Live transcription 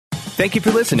Thank you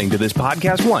for listening to this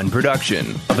Podcast One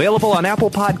production, available on Apple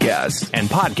Podcasts and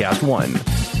Podcast One.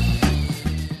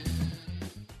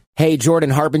 Hey, Jordan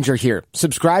Harbinger here.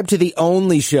 Subscribe to the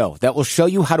only show that will show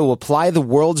you how to apply the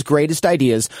world's greatest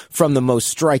ideas from the most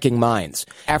striking minds.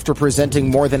 After presenting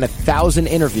more than 1,000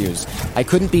 interviews, I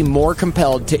couldn't be more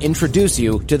compelled to introduce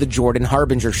you to the Jordan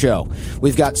Harbinger Show.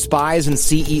 We've got spies and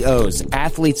CEOs,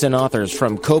 athletes and authors,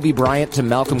 from Kobe Bryant to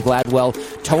Malcolm Gladwell,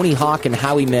 Tony Hawk and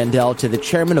Howie Mandel, to the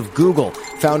chairman of Google,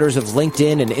 founders of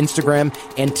LinkedIn and Instagram,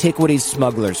 antiquities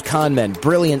smugglers, con men,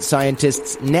 brilliant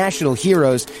scientists, national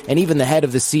heroes, and even the head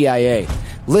of the CIA.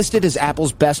 Listed as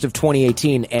Apple's Best of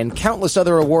 2018 and countless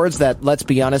other awards that, let's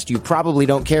be honest, you probably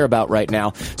don't care about right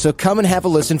now. So come and have a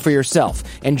listen for yourself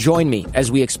and join me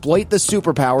as we exploit the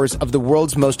superpowers of the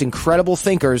world's most incredible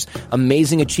thinkers,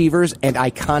 amazing achievers, and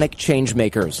iconic change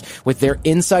makers with their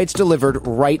insights delivered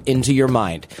right into your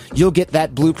mind. You'll get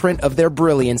that blueprint of their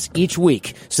brilliance each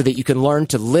week so that you can learn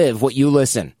to live what you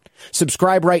listen.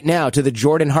 Subscribe right now to The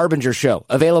Jordan Harbinger Show,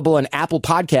 available on Apple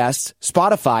Podcasts,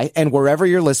 Spotify, and wherever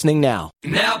you're listening now.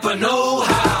 Napa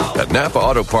know-how. At Napa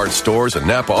Auto Parts stores and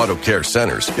Napa Auto Care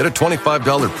centers, get a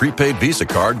 $25 prepaid Visa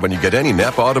card when you get any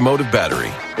Napa Automotive battery.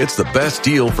 It's the best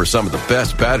deal for some of the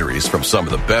best batteries from some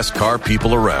of the best car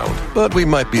people around. But we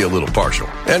might be a little partial.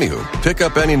 Anywho, pick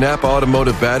up any Napa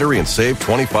Automotive battery and save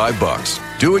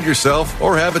 $25. Do it yourself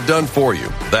or have it done for you.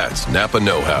 That's Napa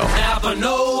know-how. Napa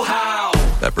know-how.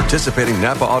 At participating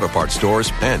Napa Auto Parts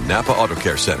stores and Napa Auto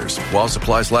Care centers while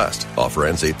supplies last. Offer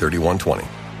ends 8/31/20.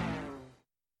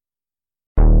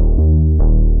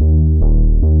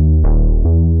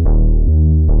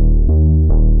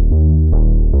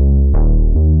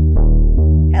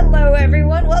 Hello,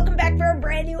 everyone. Welcome back for a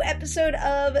brand new episode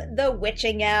of The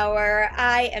Witching Hour.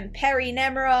 I am Perry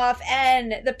Nemiroff,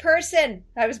 and the person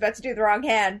I was about to do the wrong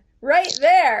hand right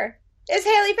there is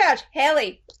Haley Pouch.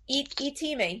 Haley,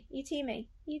 E.T. me. E.T. me.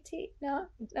 E.T. No?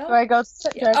 Do I go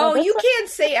you can't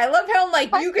see. I love how,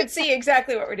 like, you could see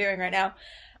exactly what we're doing right now.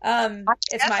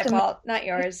 It's my fault, not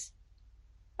yours.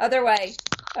 Other way.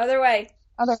 Other way.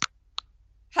 Other.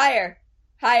 Higher.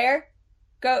 Higher.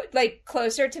 Go, like,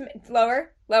 closer to me.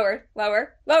 Lower. Lower.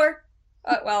 Lower. Lower.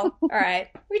 Well, all right.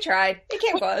 We tried. It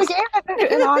came close.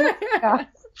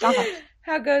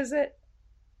 How goes it?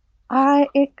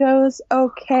 It goes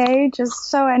okay. Just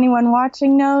so anyone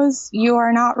watching knows, you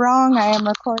are not wrong. I am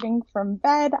recording from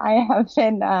bed. I have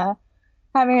been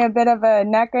having a bit of a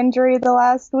neck injury the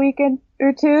last week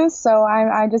or two, so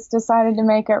I just decided to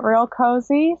make it real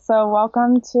cozy. So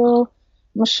welcome to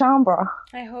my chambre.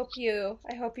 I hope you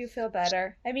feel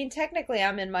better. I mean, technically,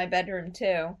 I'm in my bedroom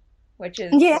too, which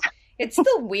is It's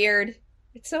still weird.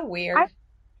 It's so weird.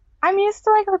 I'm used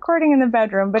to like recording in the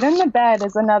bedroom, but in the bed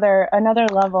is another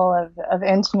level of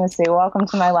intimacy. Welcome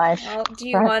to my life. Well, do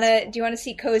you want to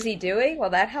see Cozy Dewey? Will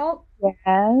that help? Yes.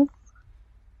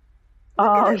 Look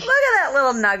at that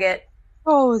little nugget.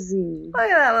 Cozy. Look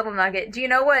at that little nugget. Do you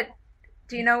know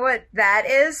what that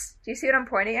is? Do you see what I'm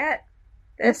pointing at?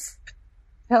 This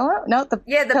pillow? No, the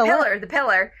pillar. The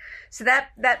pillar. So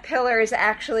that pillar is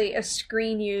actually a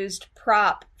screen-used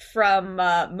prop from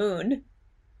Moon.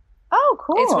 Oh,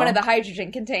 cool. It's one of the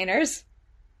hydrogen containers.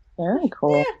 Very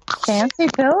cool. Yeah. Fancy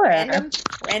pillar.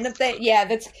 Random thing. Yeah,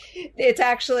 it's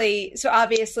actually, so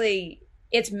obviously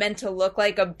it's meant to look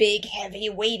like a big, heavy,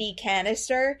 weighty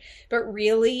canister, but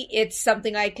really it's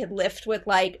something I could lift with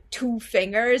like 2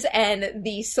 fingers, and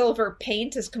the silver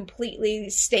paint is completely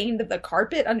stained the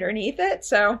carpet underneath it.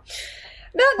 So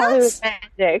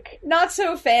not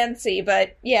so fancy,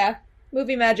 but yeah.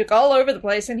 Movie magic all over the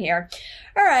place in here.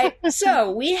 All right,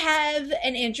 so we have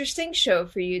an interesting show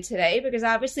for you today because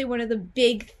obviously one of the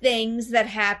big things that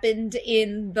happened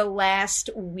in the last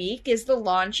week is the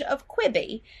launch of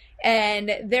Quibi.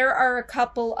 And there are a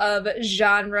couple of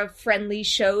genre-friendly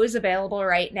shows available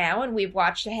right now, and we've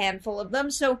watched a handful of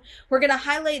them. So we're going to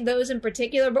highlight those in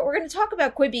particular, but we're going to talk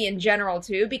about Quibi in general,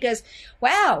 too, because,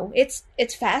 wow, it's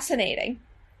fascinating.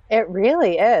 It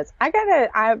really is.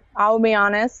 I'll be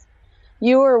honest.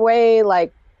 You were way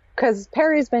like, because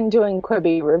Perry's been doing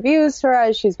Quibi reviews for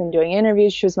us. She's been doing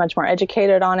interviews. She was much more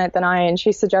educated on it than I, and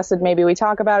she suggested maybe we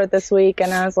talk about it this week.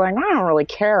 And I was like, I don't really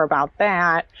care about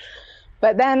that.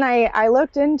 But then I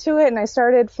looked into it and I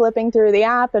started flipping through the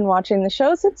app and watching the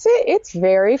shows. It's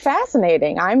very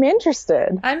fascinating. I'm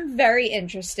interested. I'm very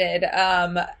interested.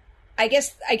 I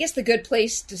guess the good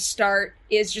place to start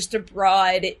is just a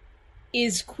broad,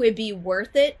 is Quibi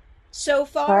worth it so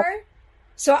far?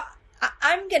 So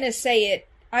I'm going to say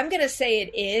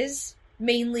it is,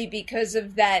 mainly because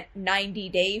of that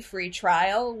 90-day free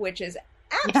trial, which is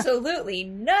absolutely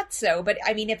nutso. But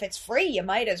I mean, if it's free, you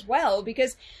might as well,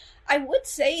 because I would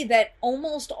say that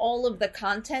almost all of the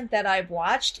content that I've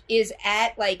watched is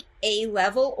at like A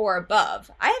level or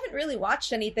above. I haven't really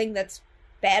watched anything that's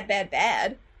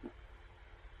bad.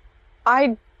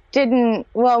 I didn't,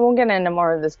 well, we'll get into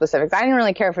more of the specifics. I didn't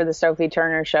really care for the Sophie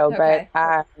Turner show, Okay.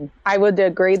 but I would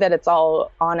agree that it's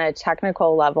all on a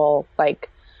technical level, like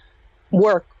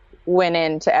work went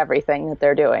into everything that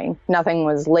they're doing. Nothing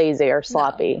was lazy or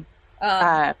sloppy.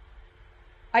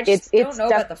 I just don't know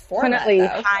about the format, definitely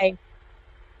though. high.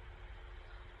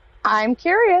 I'm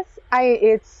curious.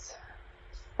 It's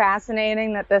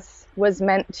fascinating that this was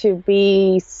meant to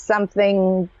be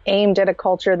something aimed at a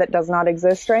culture that does not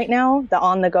exist right now, the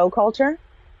on-the-go culture.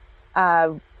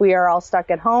 We are all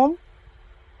stuck at home,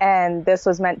 and this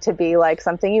was meant to be like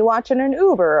something you watch in an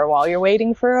Uber or while you're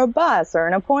waiting for a bus or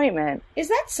an appointment. Is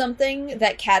that something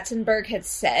that Katzenberg had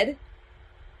said?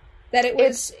 That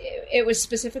it was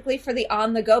specifically for the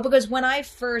on the go? Because when I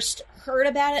first heard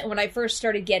about it, and when I first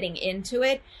started getting into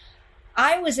it,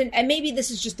 I was and maybe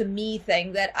this is just a me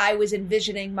thing, that I was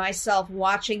envisioning myself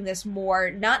watching this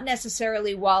more, not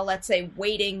necessarily while, let's say,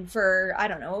 waiting for, I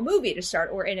don't know, a movie to start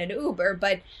or in an Uber,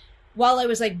 but while I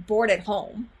was like bored at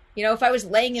home. You know, if I was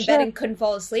laying in bed and couldn't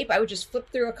fall asleep, I would just flip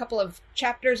through a couple of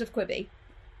chapters of Quibi.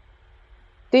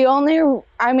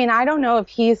 I don't know if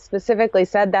he specifically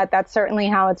said that. That's certainly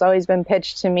how it's always been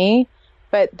pitched to me.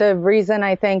 But the reason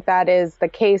I think that is the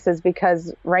case is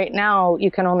because right now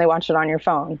you can only watch it on your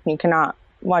phone. You cannot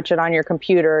watch it on your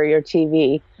computer or your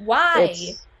TV. Why?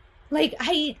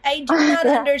 I do not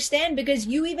understand, because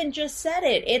you even just said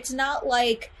it. It's not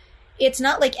like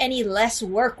any less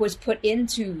work was put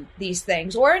into these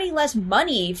things, or any less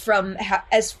money from,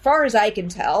 as far as I can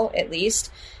tell, at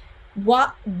least.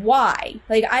 Why?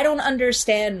 Like, I don't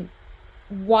understand.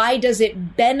 Why does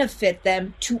it benefit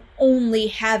them to only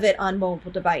have it on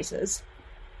mobile devices?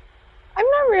 I'm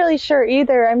not really sure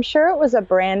either. I'm sure it was a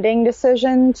branding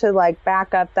decision to like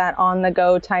back up that on the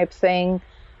go type thing.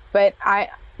 But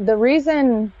the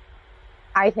reason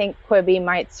I think Quibi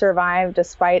might survive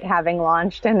despite having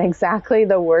launched in exactly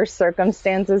the worst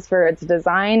circumstances for its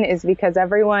design is because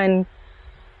everyone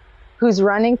who's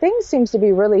running things seems to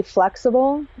be really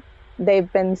flexible.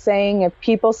 They've been saying if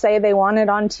people say they want it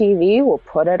on TV, we'll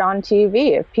put it on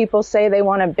TV. If people say they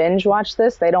want to binge watch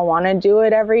this, they don't want to do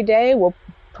it every day, we'll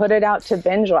put it out to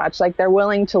binge watch. Like, they're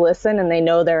willing to listen, and they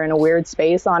know they're in a weird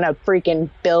space on a freaking $1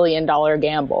 billion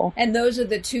gamble. And those are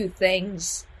the two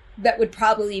things that would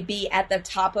probably be at the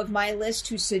top of my list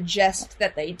to suggest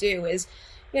that they do is,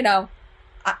 you know,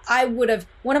 I would have,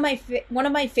 one of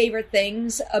my favorite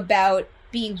things about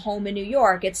being home in New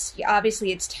York, it's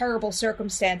terrible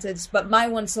circumstances, but my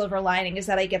one silver lining is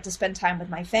that I get to spend time with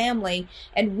my family,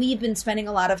 and we've been spending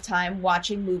a lot of time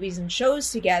watching movies and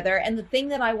shows together. And the thing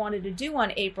that I wanted to do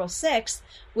on April 6th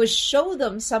was show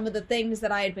them some of the things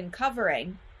that I had been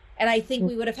covering. And I think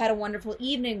we would have had a wonderful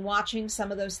evening watching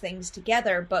some of those things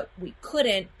together, but we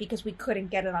couldn't because we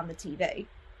couldn't get it on the TV.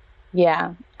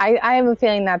 Yeah, I have a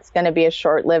feeling that's going to be a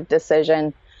short-lived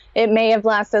decision. It may have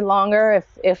lasted longer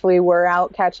if we were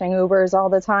out catching Ubers all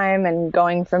the time and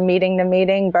going from meeting to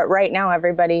meeting. But right now,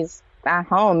 everybody's at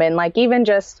home. And like, even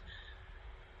just,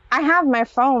 I have my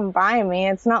phone by me.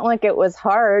 It's not like it was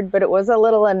hard, but it was a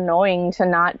little annoying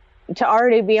to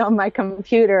already be on my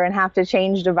computer and have to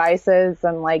change devices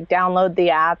and like download the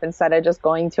app instead of just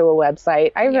going to a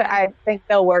website. I think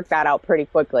they'll work that out pretty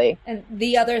quickly. And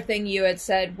the other thing you had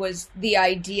said was the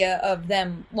idea of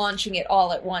them launching it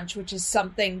all at once, which is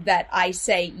something that I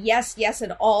say yes,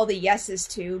 and all the yeses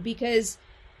to, because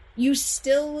you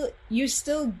still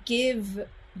give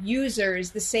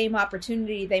users the same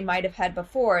opportunity they might have had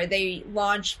before. They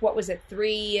launched,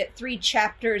 three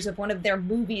chapters of one of their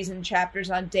movies and chapters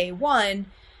on day one.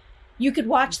 You could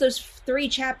watch those 3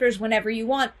 chapters whenever you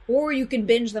want, or you can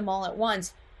binge them all at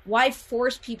once. Why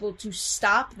force people to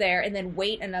stop there and then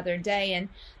wait another day? And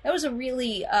that was a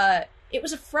really, it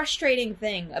was a frustrating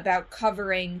thing about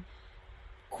covering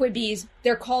Quibi's,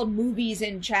 they're called movies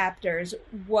in chapters,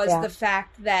 was the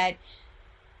fact that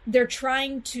they're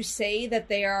trying to say that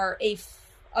they are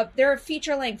they're a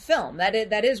feature-length film. That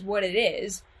is what it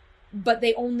is. But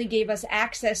they only gave us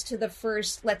access to the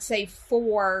first, let's say,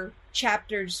 4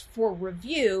 chapters for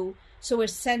review. So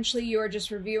essentially, you're just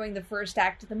reviewing the first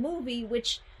act of the movie,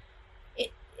 which,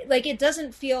 it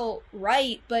doesn't feel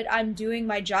right. But I'm doing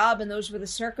my job, and those were the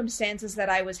circumstances that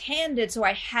I was handed, so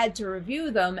I had to review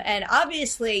them. And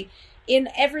obviously, in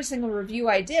every single review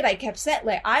I did, I kept saying,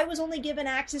 like, I was only given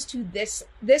access to this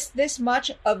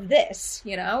much of this,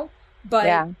 you know?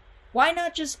 But why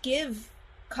not just give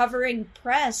covering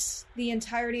press the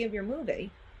entirety of your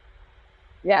movie?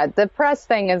 Yeah, the press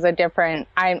thing is a different,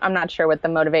 I'm not sure what the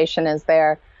motivation is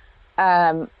there.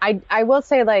 I will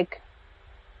say, like,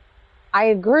 I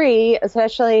agree,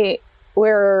 especially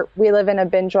where we live in a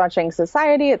binge watching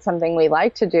society. It's something we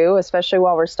like to do, especially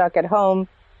while we're stuck at home.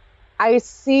 I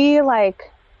see,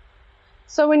 like,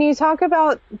 so when you talk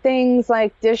about things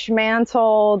like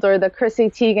Dismantled or the Chrissy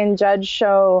Teigen Judge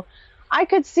show, I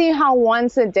could see how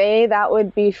once a day that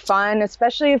would be fun,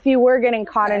 especially if you were getting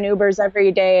caught in Ubers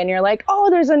every day and you're like, oh,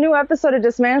 there's a new episode of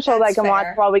Dismantled I can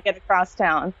watch while we get across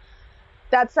town.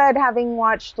 That said, having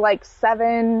watched like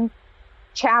 7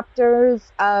 chapters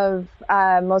of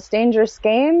Most Dangerous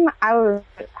Game, I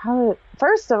would,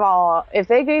 first of all, if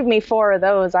they gave me 4 of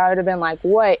those, I would have been like,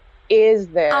 what is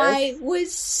this? I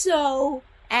was so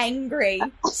angry.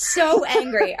 So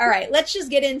angry. All right, let's just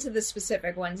get into the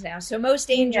specific ones now. So Most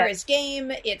Dangerous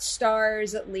Game, it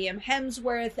stars Liam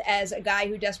Hemsworth as a guy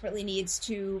who desperately needs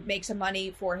to make some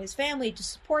money for his family to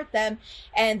support them,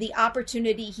 and the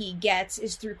opportunity he gets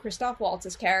is through Christoph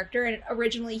Waltz's character, and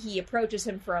originally he approaches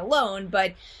him for a loan,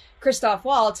 but Christoph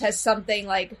Waltz has something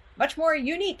like much more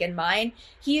unique in mind.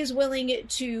 He is willing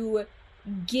to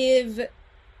give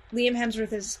Liam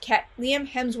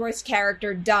Hemsworth's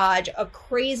character Dodge a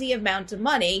crazy amount of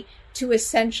money to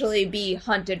essentially be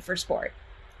hunted for sport.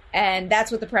 And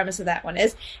that's what the premise of that one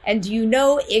is. And do you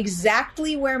know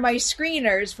exactly where my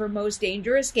screeners for Most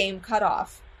Dangerous Game cut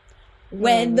off?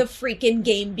 When the freaking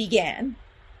game began.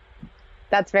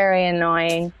 That's very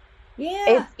annoying.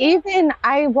 Yeah.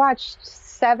 I watched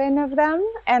 7 of them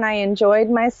and I enjoyed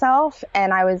myself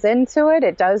and I was into it.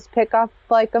 It does pick up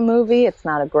like a movie. It's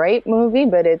not a great movie,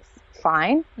 but it's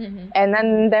fine. Mm-hmm. And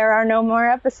then there are no more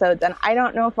episodes. And I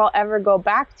don't know if I'll ever go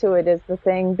back to it, is the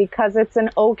thing, because it's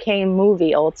an okay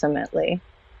movie ultimately.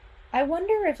 I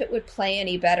wonder if it would play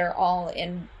any better all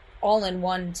in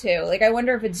one too. Like, I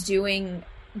wonder if it's doing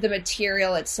the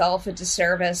material itself a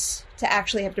disservice to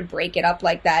actually have to break it up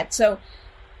like that. So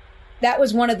that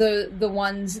was one of the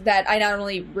ones that I not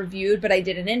only reviewed, but I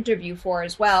did an interview for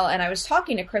as well. And I was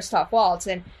talking to Christoph Waltz,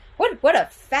 and what a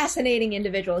fascinating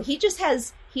individual. He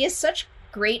has such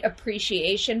great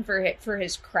appreciation for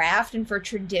his craft and for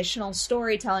traditional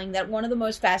storytelling that one of the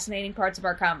most fascinating parts of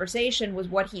our conversation was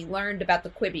what he learned about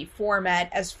the Quibi format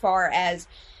as far as,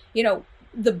 you know,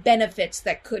 the benefits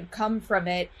that could come from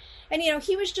it. And, you know,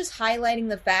 he was just highlighting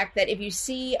the fact that if you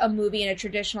see a movie in a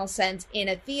traditional sense in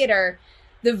a theater,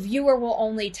 the viewer will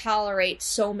only tolerate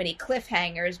so many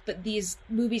cliffhangers, but these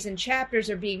movies and chapters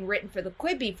are being written for the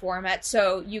Quibi format,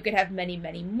 so you could have many,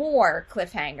 many more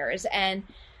cliffhangers. And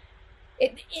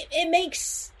it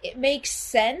makes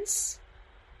sense,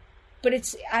 but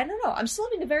I don't know, I'm still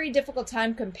having a very difficult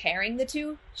time comparing the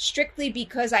two, strictly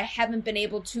because I haven't been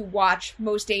able to watch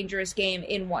Most Dangerous Game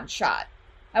in one shot.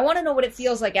 I want to know what it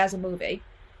feels like as a movie.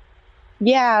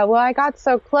 Yeah, well, I got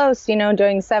so close,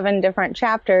 doing 7 different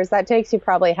chapters. That takes you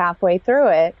probably halfway through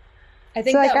it. I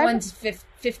think that one's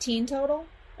 15 total,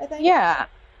 I think. Yeah.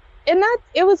 And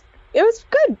it was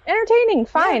good, entertaining,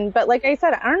 fine. Yeah. But like I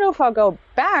said, I don't know if I'll go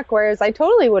back, whereas I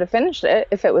totally would have finished it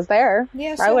if it was there.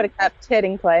 Yeah, so I would have kept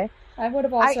hitting play. I would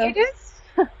have also.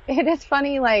 It is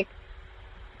funny, like,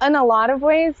 in a lot of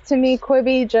ways, to me,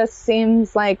 Quibi just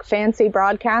seems like fancy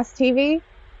broadcast TV.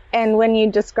 And when you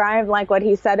describe, like, what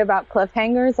he said about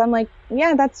cliffhangers, I'm like,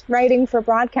 yeah, that's writing for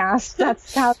broadcast.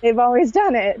 That's how they've always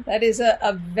done it. That is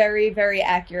a very, very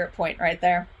accurate point right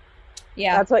there.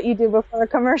 Yeah. That's what you do before a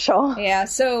commercial. Yeah,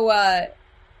 so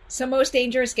Most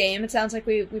Dangerous Game, it sounds like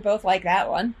we both like that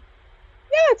one.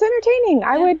 Yeah, it's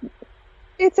entertaining.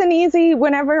 It's an easy,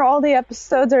 whenever all the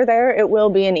episodes are there, it will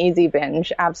be an easy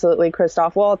binge. Absolutely.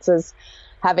 Christoph Waltz is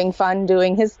having fun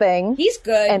doing his thing. He's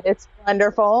good. And it's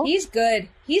wonderful. He's good.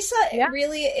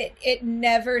 Really, it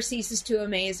never ceases to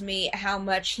amaze me how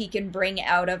much he can bring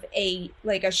out of a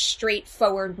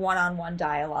straightforward one-on-one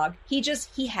dialogue.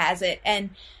 He has it.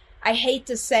 And I hate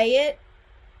to say it,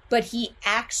 but he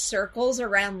acts circles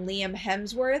around Liam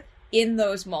Hemsworth in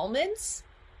those moments.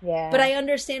 Yeah. But I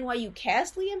understand why you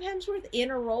cast Liam Hemsworth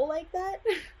in a role like that.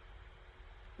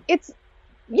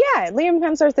 Liam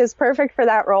Hemsworth is perfect for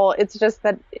that role. It's just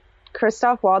that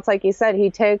Christoph Waltz, like you said,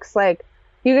 he takes, like,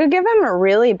 you could give him a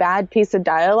really bad piece of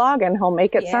dialogue and he'll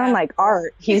make it sound like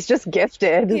art. He's just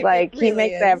gifted. He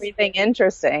makes everything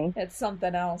interesting. It's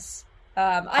something else.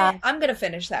 I'm going to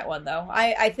finish that one, though.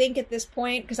 I think at this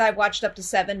point, because I've watched up to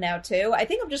 7 now, too, I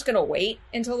think I'm just going to wait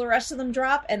until the rest of them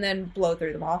drop and then blow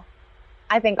through them all.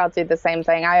 I think I'll do the same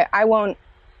thing. I won't,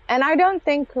 and I don't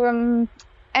think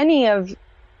any of,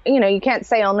 you can't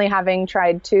say only having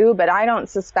tried 2, but I don't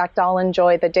suspect I'll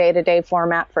enjoy the day-to-day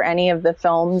format for any of the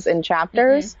films and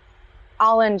chapters.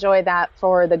 I'll enjoy that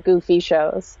for the goofy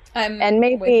shows. I'm and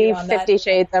with maybe you on that. 50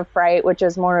 Shades of Fright, which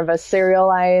is more of a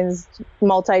serialized,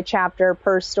 multi-chapter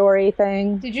per story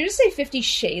thing. Did you just say 50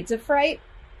 Shades of Fright?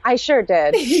 I sure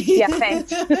did. Yeah,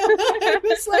 thanks. I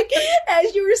was like,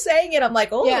 as you were saying it, I'm like,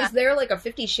 oh, Yeah. is there like a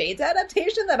 50 Shades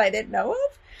adaptation that I didn't know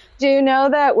of? Do you know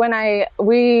that when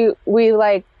we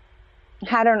like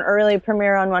had an early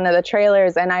premiere on one of the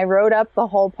trailers, and I wrote up the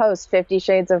whole post, 50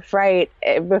 Shades of Fright,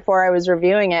 before I was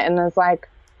reviewing it, and I was like,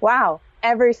 wow,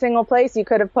 every single place you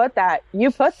could have put that, you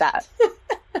put that.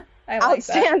 I like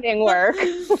Outstanding work.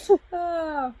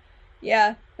 Oh,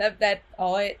 yeah,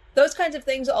 those kinds of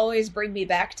things always bring me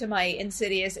back to my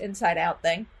Insidious Inside Out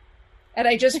thing. And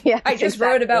I just Yes, wrote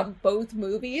exactly. about both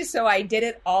movies, so I did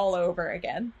it all over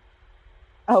again.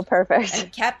 Oh, perfect.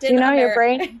 And Captain You know, your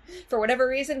American, for whatever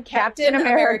reason, Captain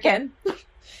American.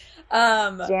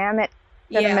 Damn it,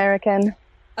 good yeah. American.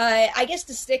 I guess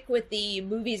to stick with the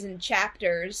movies and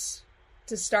chapters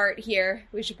to start here,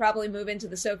 we should probably move into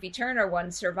the Sophie Turner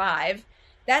one, Survive.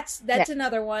 That's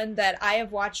another one that I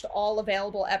have watched all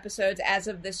available episodes as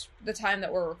of the time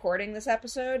that we're recording this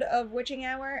episode of Witching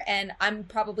Hour, and I'm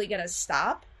probably going to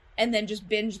stop and then just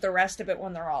binge the rest of it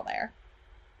when they're all there.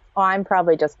 Oh, I'm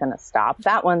probably just going to stop.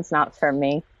 That one's not for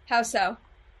me. How so?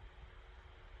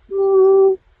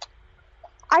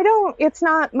 It's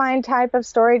not my type of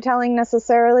storytelling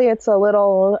necessarily. It's a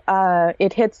little,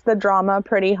 it hits the drama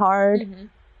pretty hard.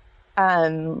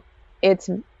 Mm-hmm.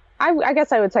 I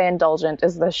guess I would say indulgent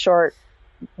is the short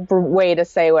way to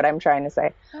say what I'm trying to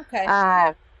say.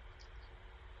 Okay.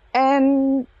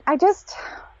 And I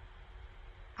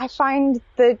find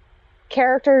the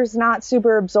characters not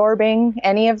super absorbing,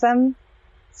 any of them.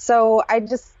 So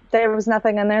there was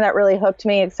nothing in there that really hooked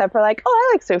me except for like, oh,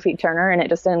 I like Sophie Turner, and it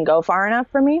just didn't go far enough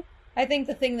for me. I think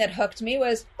the thing that hooked me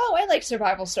was, oh, I like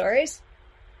survival stories.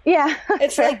 Yeah.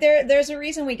 It's like there's a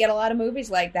reason we get a lot of movies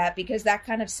like that, because that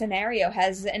kind of scenario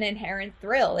has an inherent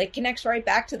thrill. It connects right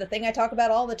back to the thing I talk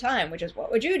about all the time, which is,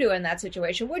 what would you do in that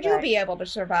situation? Would you be able to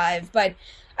survive? But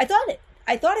I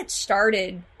thought it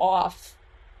started off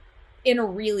in a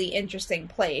really interesting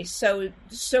place. So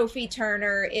Sophie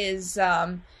Turner is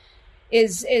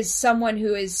someone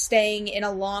who is staying in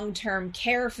a long-term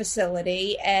care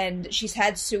facility, and she's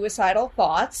had suicidal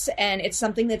thoughts, and it's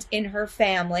something that's in her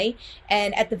family.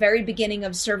 And at the very beginning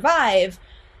of Survive,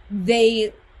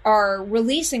 they are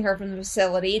releasing her from the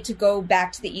facility to go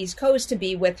back to the East Coast to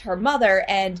be with her mother.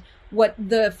 And what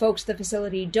the folks at the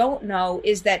facility don't know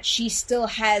is that she still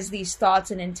has these thoughts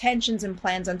and intentions and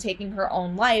plans on taking her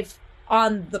own life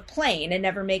on the plane and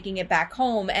never making it back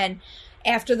home. And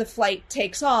after the flight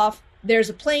takes off, there's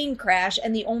a plane crash,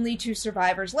 and the only two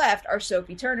survivors left are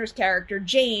Sophie Turner's character,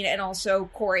 Jane, and also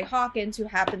Corey Hawkins, who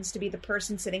happens to be the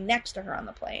person sitting next to her on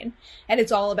the plane. And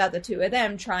it's all about the two of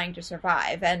them trying to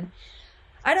survive. And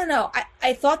I don't know,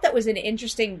 I thought that was an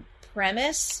interesting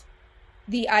premise,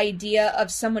 the idea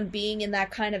of someone being in that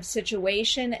kind of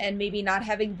situation and maybe not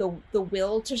having the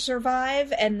will to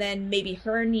survive, and then maybe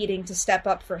her needing to step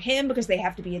up for him because they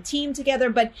have to be a team together.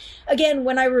 But again,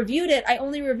 when I reviewed it, I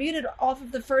only reviewed it off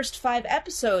of the first 5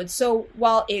 episodes. So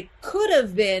while it could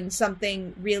have been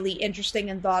something really interesting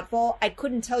and thoughtful, I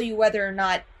couldn't tell you whether or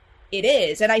not it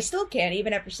is. And I still can't,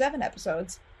 even after 7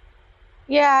 episodes.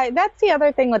 Yeah, that's the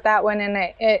other thing with that one. And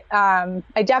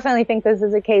I definitely think this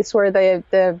is a case where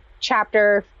the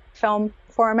chapter film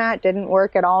format didn't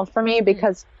work at all for me,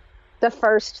 because the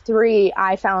first 3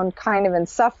 I found kind of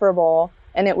insufferable,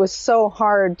 and it was so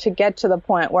hard to get to the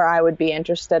point where I would be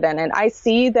interested in it. I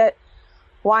see that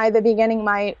why the beginning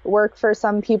might work for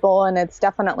some people, and it's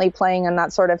definitely playing in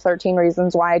that sort of 13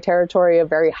 Reasons Why territory of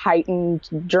very heightened,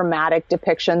 dramatic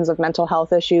depictions of mental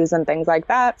health issues and things like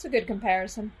that. It's a good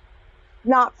comparison.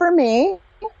 Not for me.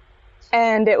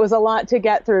 And it was a lot to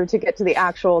get through to get to the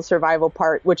actual survival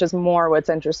part, which is more what's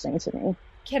interesting to me.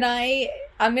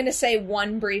 I'm going to say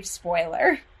one brief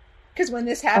spoiler. Because when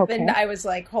this happened, Okay. I was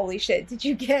like, holy shit,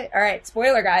 all right,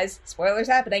 spoiler guys, spoilers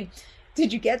happening.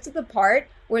 Did you get to the part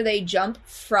where they jump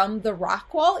from the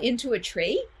rock wall into a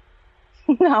tree?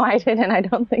 No, I didn't. I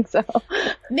don't think so.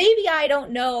 Maybe I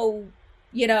don't know,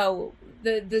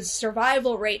 the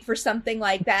survival rate for something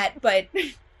like that, but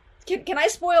can I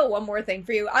spoil one more thing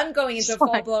for you? I'm going into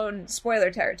full-blown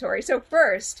spoiler territory. So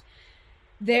first,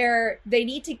 they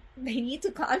need to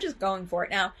I'm just going for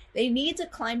it now. They need to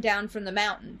climb down from the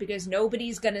mountain because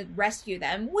nobody's going to rescue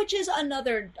them, which is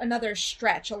another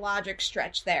stretch, a logic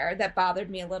stretch there that bothered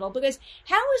me a little, because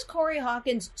how is Corey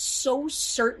Hawkins so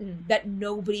certain that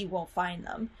nobody will find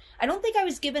them? I don't think I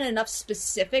was given enough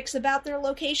specifics about their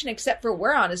location, except for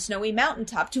we're on a snowy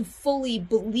mountaintop, to fully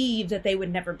believe that they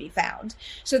would never be found.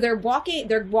 So they're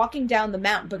walking down the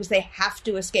mountain because they have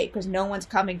to escape because no one's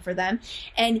coming for them.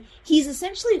 And he's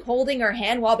essentially holding her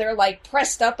hand while they're like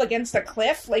pressed up against a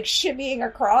cliff, like shimmying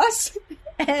across.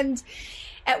 And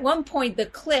at one point, the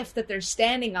cliff that they're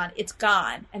standing on, it's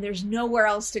gone and there's nowhere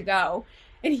else to go.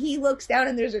 And he looks down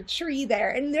and there's a tree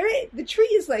there. And the tree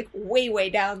is like way,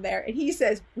 way down there. And he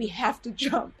says, we have to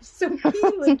jump. So he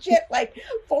legit like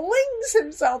flings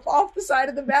himself off the side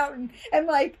of the mountain and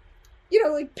like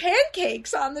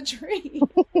pancakes on the tree.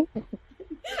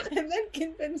 And then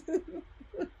convinces...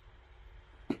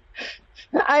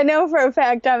 I know for a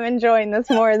fact I'm enjoying this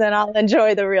more than I'll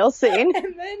enjoy the real scene.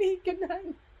 And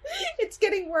then it's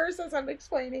getting worse as I'm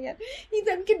explaining it. He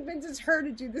then convinces her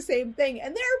to do the same thing.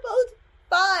 And they're both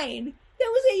fine.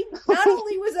 Not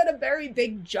only was that a very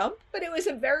big jump, but it was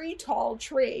a very tall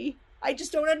tree. I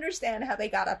just don't understand how they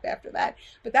got up after that.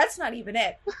 But that's not even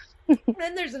it. And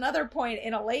then there's another point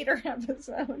in a later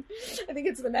episode, I think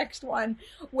it's the next one,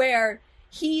 where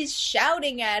he's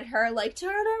shouting at her, like, turn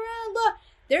around, look,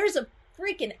 there's a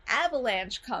freaking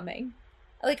avalanche coming.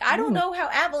 Like, I don't know how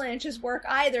avalanches work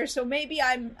either, so maybe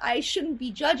I shouldn't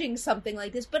be judging something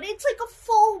like this, but it's like a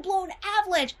full-blown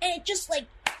avalanche, and it just, like,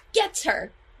 gets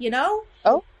her, you know?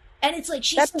 Oh. And it's like,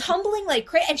 she's tumbling like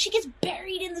crazy, and she gets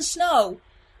buried in the snow.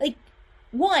 Like,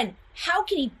 one, how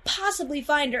can he possibly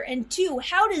find her? And two,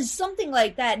 how does something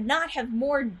like that not have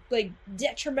more, like,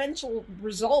 detrimental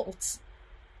results?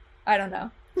 I don't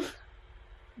know.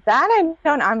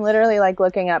 I'm literally like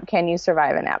looking up, can you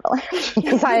survive an avalanche?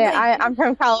 Because I'm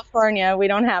from California. We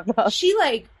don't have those. She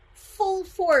like full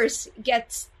force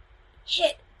gets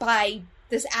hit by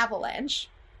this avalanche.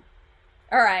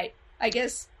 All right. I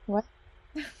guess. What?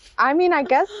 I mean, I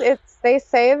guess they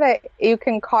say that you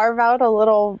can carve out a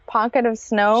little pocket of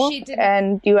snow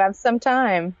and you have some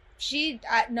time.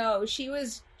 No, she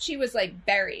was like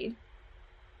buried.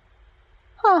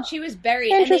 Huh. She was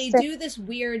buried, and they do this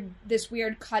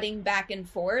weird cutting back and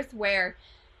forth where,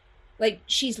 like,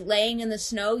 she's laying in the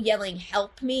snow yelling,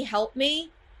 help me, help me.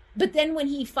 But then when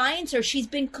he finds her, she's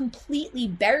been completely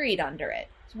buried under it,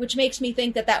 which makes me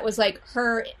think that was, like,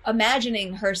 her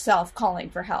imagining herself calling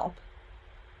for help.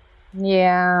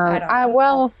 Yeah.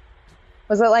 Well,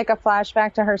 was it like a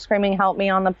flashback to her screaming, help me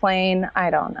on the plane?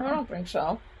 I don't know. I don't think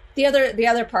so. The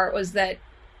other part was that,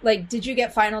 like, did you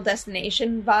get Final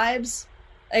Destination vibes?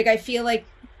 Like, I feel like...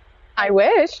 I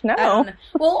wish, no. I don't know.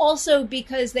 Well, also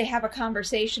because they have a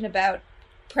conversation about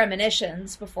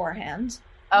premonitions beforehand.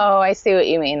 Oh, I see what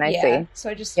you mean. I see. So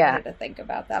I just wanted to think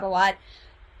about that a lot.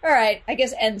 All right, I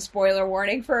guess end spoiler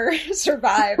warning for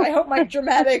Survive. I hope my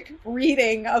dramatic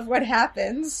reading of what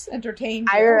happens entertained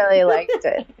you. I really liked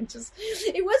it.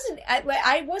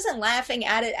 I wasn't laughing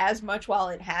at it as much while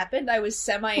it happened. I was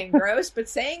semi-engrossed, but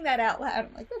saying that out loud, I'm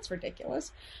like, that's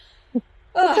ridiculous.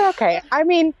 It's okay. I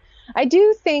mean, I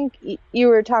do think you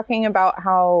were talking about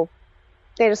how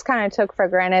they just kind of took for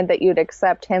granted that you'd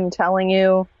accept him telling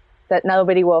you that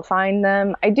nobody will find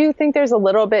them. I do think there's a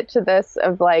little bit to this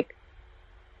of, like,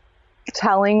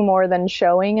 telling more than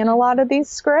showing in a lot of these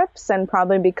scripts, and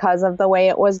probably because of the way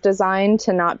it was designed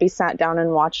to not be sat down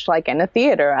and watched like in a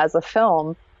theater as a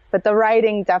film. But the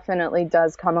writing definitely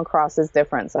does come across as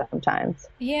different sometimes.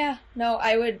 Yeah, no,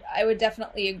 I would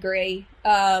definitely agree.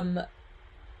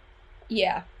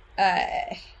 Yeah.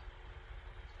 I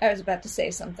was about to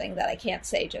say something that I can't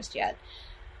say just yet.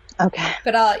 Okay.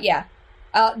 But yeah.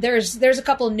 There's a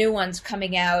couple new ones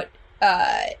coming out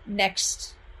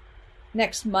next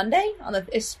Monday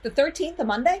is the 13th a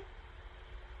Monday?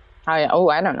 I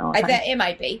don't know. It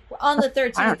might be on the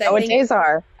 13th. I don't know what days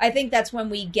are. I think that's when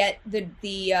we get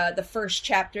the first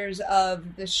chapters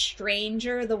of The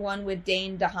Stranger, the one with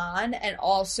Dane DeHaan, and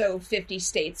also 50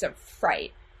 States of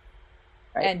Fright.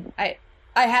 Right. And I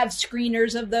have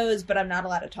screeners of those, but I'm not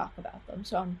allowed to talk about them,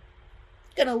 so I'm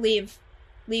gonna leave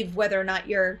whether or not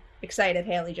you're excited,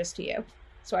 Haley, just to you,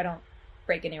 so I don't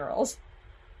break any rules.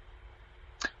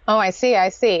 Oh, I see.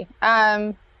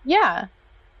 Yeah.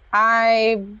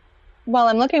 I'm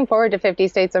looking forward to 50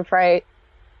 States of Fright,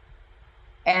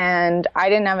 and I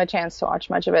didn't have a chance to watch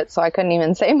much of it, so I couldn't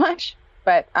even say much.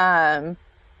 But I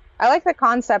like the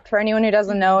concept. For anyone who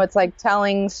doesn't know, it's like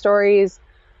telling stories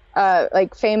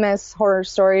like famous horror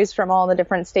stories from all the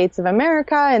different states of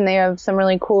America, and they have some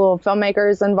really cool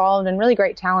filmmakers involved and really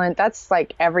great talent. That's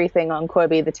like everything on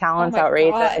Quibi. The talent's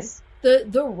outrageous.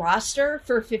 God. The roster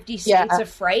for 50 States of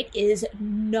Fright is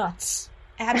nuts.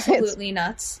 Absolutely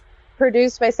nuts.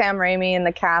 Produced by Sam Raimi, and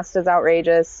the cast is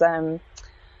outrageous. I'm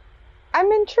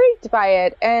intrigued by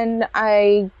it, and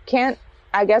I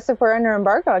guess if we're under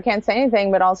embargo, I can't say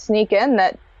anything, but I'll sneak in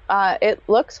that it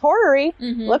looks horror-y.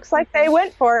 Mm-hmm. Looks like they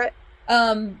went for it.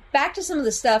 Back to some of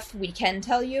the stuff we can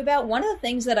tell you about. One of the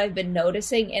things that I've been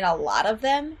noticing in a lot of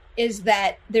them is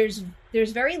that there's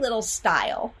very little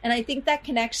style. And I think that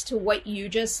connects to what you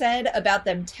just said about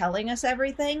them telling us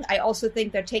everything. I also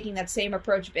think they're taking that same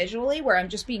approach visually, where I'm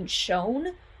just being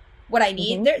shown what I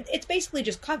need. Mm-hmm. It's basically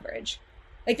just coverage.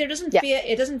 Like it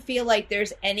doesn't feel like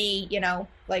there's any,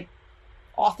 like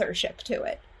authorship to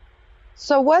it.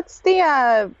 So what's the,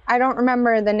 I don't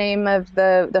remember the name of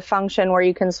the function where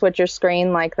you can switch your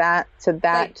screen like that to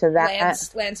that, like to that.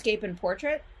 Landscape and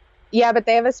portrait? Yeah, but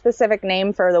they have a specific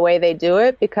name for the way they do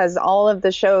it, because all of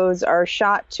the shows are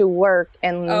shot to work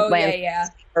in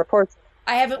landscape or portrait.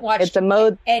 I haven't watched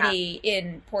any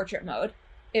in portrait mode.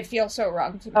 It feels so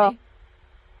wrong to me.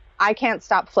 I can't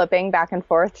stop flipping back and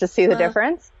forth to see the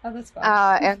difference. Oh, that's fun.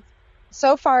 And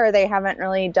so far, they haven't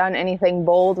really done anything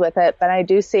bold with it, but I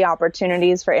do see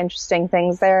opportunities for interesting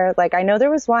things there. Like, I know there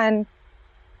was one,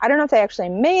 I don't know if they actually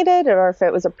made it or if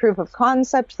it was a proof of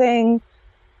concept thing,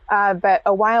 but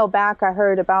a while back I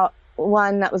heard about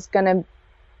one that was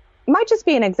might just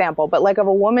be an example, but like of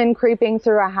a woman creeping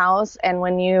through a house, and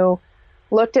when you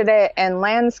looked at it in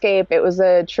landscape, it was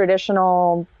a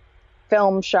traditional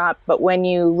film shot, but when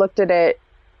you looked at it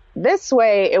this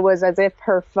way, it was as if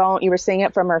you were seeing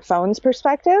it from her phone's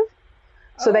perspective.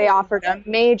 So they offered a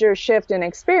major shift in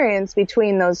experience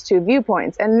between those two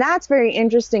viewpoints. And that's very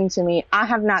interesting to me. I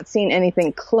have not seen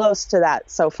anything close to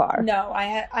that so far. No,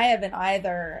 I haven't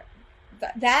either.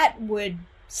 That would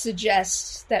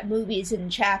suggest that movies in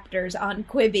chapters on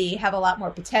Quibi have a lot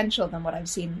more potential than what I've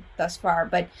seen thus far.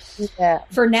 But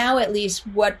for now, at least,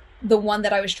 the one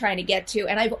that I was trying to get to,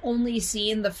 and I've only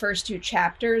seen the first 2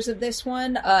 chapters of this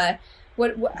one.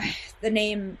 What the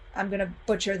name? I'm gonna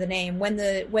butcher the name. When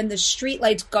the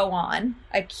streetlights go on,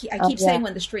 I keep saying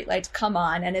when the streetlights come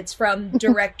on, and it's from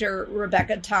director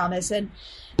Rebecca Thomas, and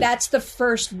that's the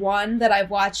first one that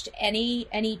I've watched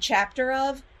any chapter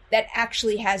of that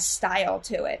actually has style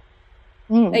to it.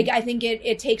 Like, I think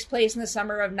it takes place in the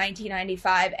summer of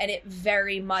 1995, and it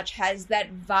very much has that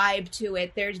vibe to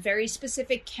it. There's very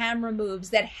specific camera moves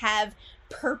that have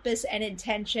purpose and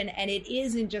intention, and it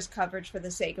isn't just coverage for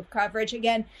the sake of coverage.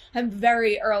 Again, I'm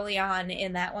very early on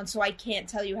in that one, so I can't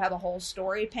tell you how the whole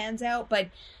story pans out, but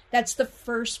that's the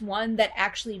first one that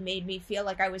actually made me feel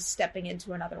like I was stepping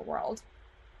into another world.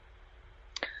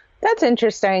 That's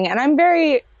interesting, and I'm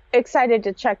very excited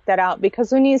to check that out,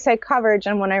 because when you say coverage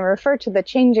and when I refer to the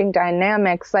changing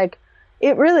dynamics, like,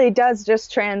 it really does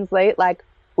just translate like,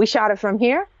 we shot it from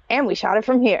here and we shot it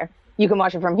from here. You can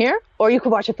watch it from here or you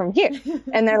can watch it from here.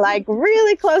 And they're like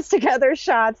really close together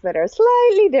shots that are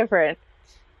slightly different.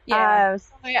 Yeah.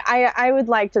 So I would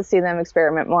like to see them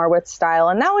experiment more with style,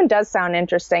 and that one does sound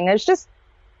interesting. It's just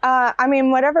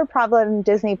whatever problem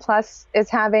Disney Plus is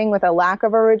having with a lack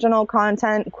of original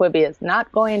content, Quibi is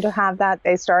not going to have that.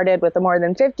 They started with more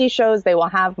than 50 shows. They will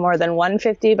have more than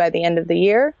 150 by the end of the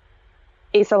year.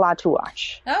 It's a lot to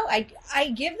watch. Oh, I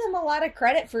give them a lot of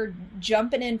credit for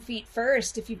jumping in feet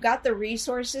first. If you've got the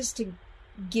resources to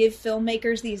give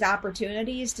filmmakers these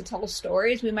opportunities to tell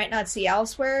stories we might not see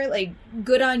elsewhere, like,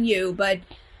 good on you. But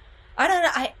I don't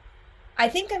know. I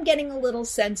think I'm getting a little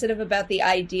sensitive about the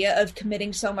idea of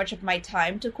committing so much of my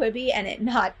time to Quibi and it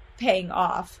not paying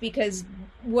off, because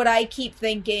what I keep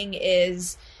thinking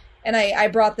is, and I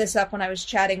brought this up when I was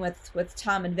chatting with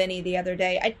Tom and Vinny the other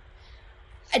day,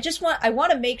 I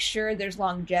want to make sure there's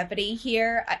longevity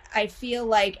here. I feel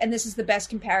like, and this is the best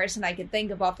comparison I could think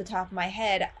of off the top of my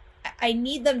head, I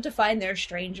need them to find their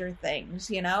Stranger Things,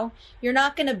 You're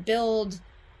not going to build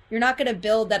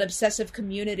that obsessive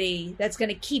community that's going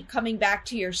to keep coming back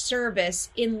to your service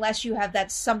unless you have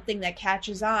that something that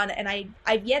catches on. And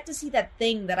I've yet to see that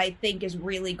thing that I think is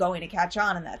really going to catch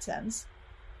on in that sense.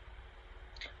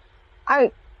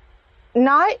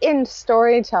 Not in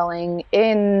storytelling,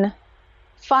 in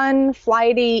fun,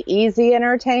 flighty, easy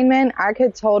entertainment, I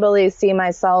could totally see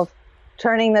myself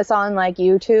turning this on like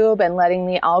YouTube and letting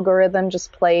the algorithm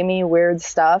just play me weird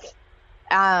stuff.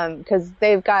 'Cause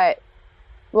they've got,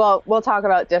 well, we'll talk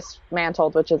about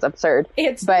Dismantled, which is absurd.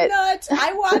 It's nuts.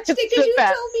 I watched it because you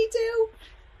told me to.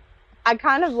 I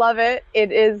kind of love it.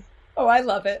 It is. Oh, I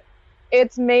love it.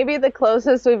 It's maybe the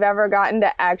closest we've ever gotten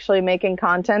to actually making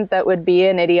content that would be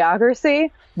an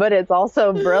idiocracy, but it's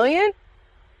also brilliant.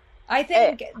 I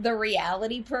think the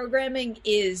reality programming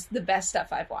is the best stuff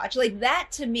I've watched. Like, that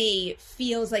to me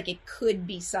feels like it could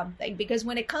be something, because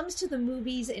when it comes to the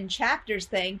movies and chapters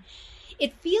thing,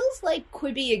 it feels like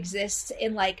Quibi exists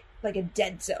in like a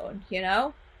dead zone, you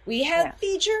know? We have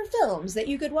feature films that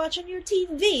you could watch on your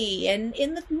TV and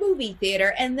in the movie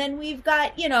theater, and then we've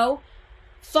got, you know,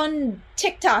 fun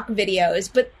TikTok videos,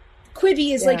 but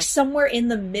Quibi is like somewhere in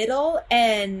the middle,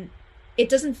 and it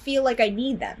doesn't feel like I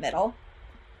need that middle.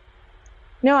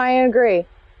 No, I agree.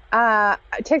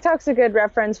 TikTok's a good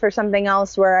reference for something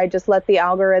else where I just let the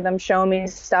algorithm show me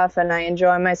stuff and I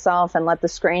enjoy myself and let the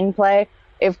screen play.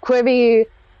 If Quibi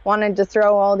wanted to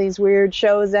throw all these weird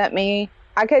shows at me,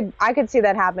 I could see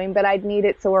that happening, but I'd need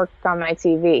it to work on my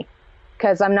TV,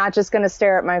 because I'm not just going to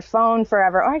stare at my phone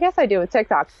forever. Oh, I guess I do with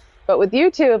TikTok. But with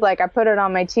YouTube, like, I put it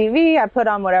on my TV, I put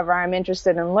on whatever I'm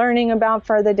interested in learning about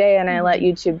for the day, and I let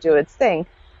YouTube do its thing.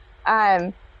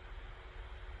 And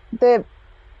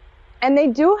they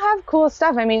do have cool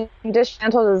stuff. I mean,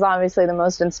 Dismantled is obviously the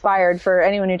most inspired. For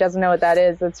anyone who doesn't know what that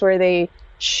is, it's where they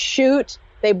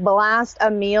blast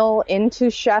a meal into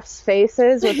chefs'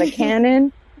 faces with a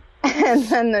cannon, and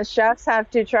then the chefs have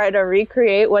to try to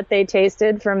recreate what they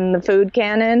tasted from the food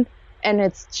cannon, and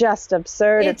it's just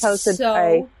absurd. It's hosted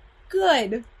by...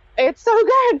 good. It's so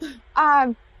good.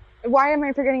 Why am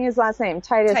I forgetting his last name?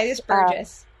 Titus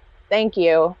Burgess. Thank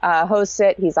you. Hosts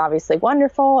it. He's obviously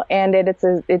wonderful, and it's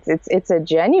a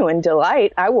genuine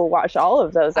delight. I will watch all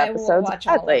of those episodes. I will watch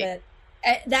all of it.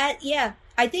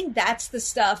 I think that's the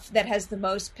stuff that has the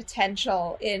most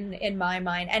potential in my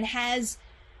mind, and has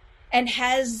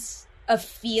a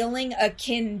feeling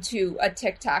akin to a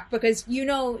TikTok, because you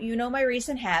know my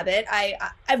recent habit.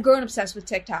 I've grown obsessed with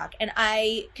TikTok, and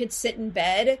I could sit in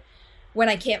bed when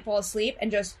I can't fall asleep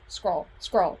and just scroll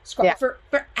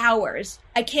for hours.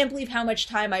 I can't believe how much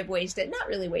time I've wasted. Not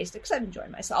really wasted, because I've enjoyed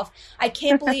myself. I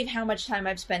can't believe how much time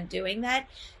I've spent doing that.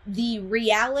 The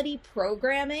reality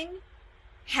programming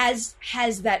has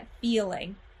that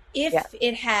feeling. If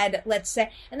it had, let's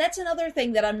say, and that's another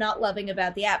thing that I'm not loving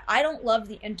about the app. I don't love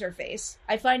the interface.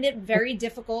 I find it very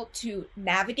difficult to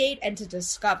navigate and to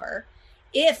discover.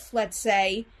 If, let's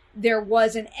say, there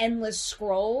was an endless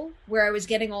scroll where I was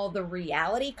getting all the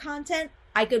reality content,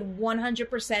 I could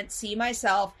 100% see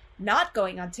myself not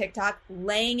going on TikTok,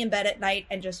 laying in bed at night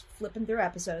and just flipping through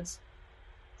episodes.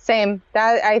 Same.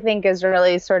 That, I think, is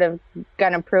really sort of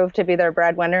going to prove to be their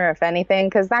breadwinner, if anything,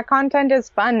 because that content is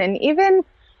fun. And even,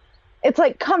 it's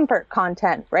like comfort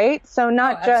content, right? So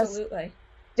not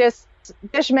just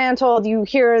Dismantled, you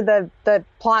hear the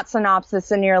plot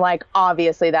synopsis and you're like,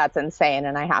 obviously that's insane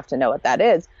and I have to know what that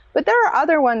is. But there are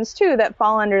other ones, too, that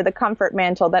fall under the comfort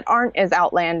mantle that aren't as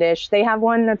outlandish. They have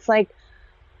one that's like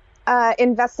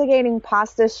investigating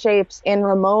pasta shapes in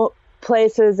remote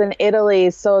places in Italy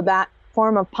so that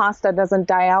form of pasta doesn't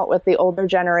die out with the older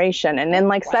generation. And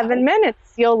in 7 minutes,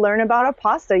 you'll learn about a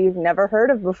pasta you've never heard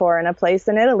of before in a place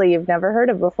in Italy you've never heard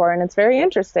of before. And it's very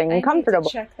interesting and comfortable. Need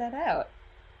to check that out.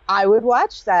 I would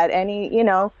watch that.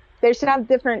 They should have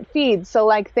different feeds.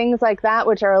 So things like that,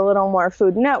 which are a little more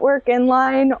Food Network in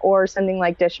line, or something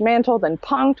like Dismantled and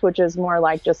Punked, which is more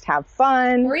like just have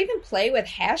fun. Or even play with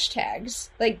hashtags.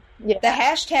 The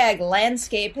hashtag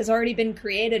landscape has already been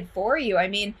created for you. I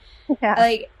mean,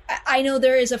 I know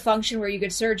there is a function where you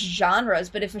could search genres,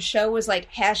 but if a show was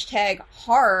like hashtag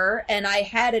horror and I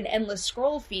had an endless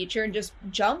scroll feature and just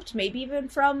jumped maybe even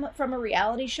from a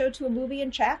reality show to a movie in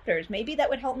chapters, maybe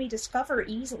that would help me discover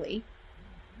easily.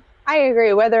 I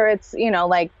agree. Whether it's,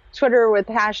 Twitter with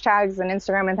hashtags and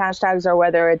Instagram with hashtags, or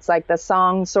whether it's like the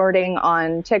song sorting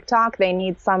on TikTok, they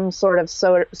need some sort of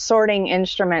sorting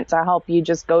instrument to help you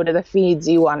just go to the feeds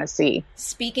you want to see.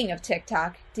 Speaking of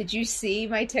TikTok, did you see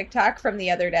my TikTok from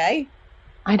the other day?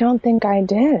 I don't think I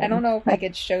did. I don't know if I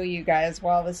could show you guys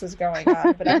while this is going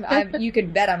on, but you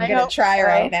can bet I'm going to try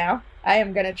right now. I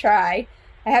am going to try.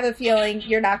 I have a feeling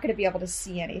you're not going to be able to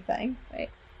see anything. Wait.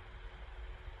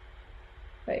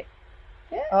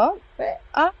 Yeah. Oh. Wait.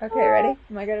 Okay, ready?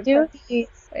 Am I going to do these?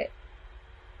 Wait.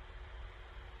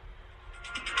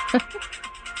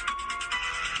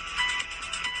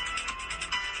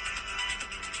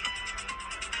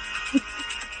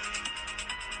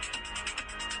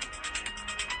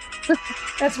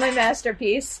 That's my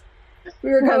masterpiece.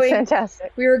 That's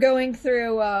fantastic. We were going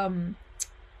through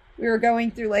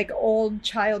old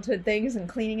childhood things and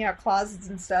cleaning out closets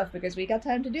and stuff because we got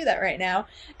time to do that right now.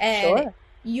 And sure.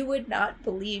 You would not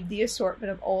believe the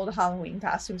assortment of old Halloween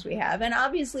costumes we have. And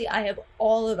obviously I have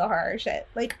all of the horror shit.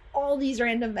 All these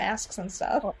random masks and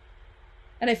stuff.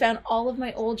 and I found all of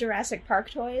my old Jurassic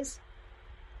Park toys.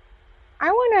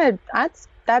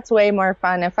 That's way more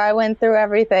fun. If I went through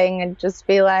everything and just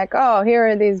be like, oh, here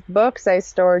are these books I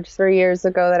stored 3 years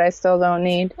ago that I still don't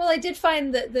need. Well, I did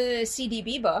find the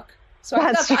CDB book, so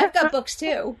I've got books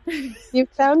too. You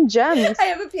found gems. I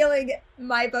have a feeling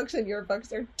my books and your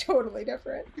books are totally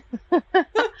different.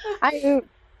 I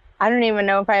don't even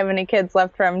know if I have any kids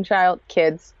left from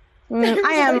kids.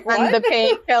 I am on the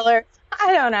painkiller.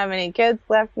 I don't have any kids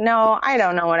left. No, I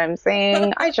don't know what I'm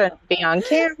saying. I shouldn't be on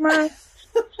camera.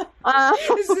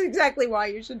 This is exactly why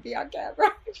you should be on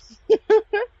camera.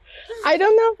 I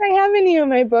don't know if I have any of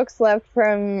my books left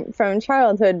from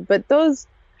childhood, but those,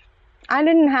 I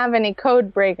didn't have any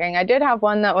code breaking. I did have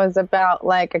one that was about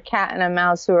like a cat and a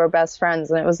mouse who were best friends,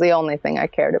 and it was the only thing I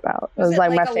cared about. It was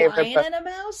like my favorite lion book. And a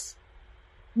mouse?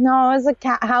 No, it was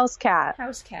a house cat.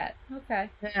 House cat. Okay.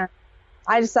 Yeah.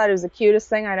 I just thought it was the cutest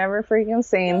thing I'd ever freaking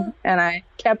seen, and I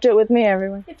kept it with me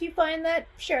everywhere. If you find that,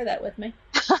 share that with me.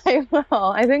 I will.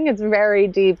 I think it's very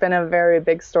deep in a very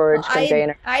big storage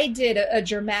container. I did a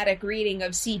dramatic reading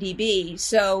of CDB,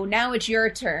 so now it's your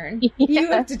turn. You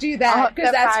have to do that,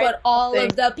 because that's what all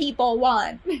of the people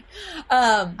want.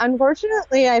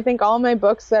 Unfortunately, I think all my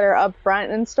books that are up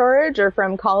front in storage are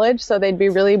from college, so they'd be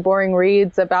really boring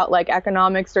reads about like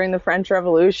economics during the French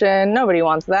Revolution. Nobody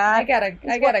wants that. I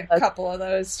got a couple of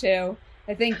those too.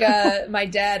 I think my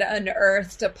dad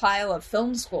unearthed a pile of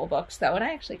film school books, though, and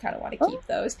I actually kind of want to keep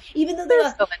those. Even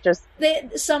though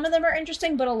some of them are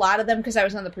interesting, but a lot of them, because I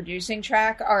was on the producing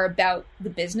track, are about the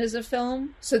business of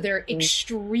film, so they're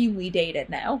extremely dated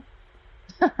now.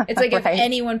 It's like if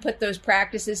anyone put those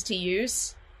practices to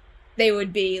use, they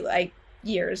would be, like,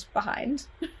 years behind.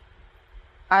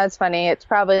 That's funny. It's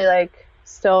probably, like,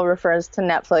 still refers to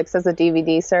Netflix as a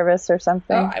DVD service or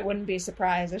something. Oh, I wouldn't be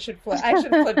surprised. I should flip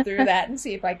through that and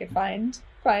see if I could find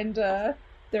their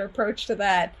approach to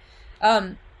that.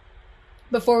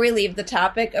 Before we leave the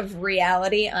topic of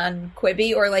reality on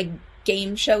Quibi, or like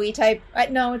game showy type,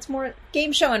 no, it's more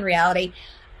game show and reality.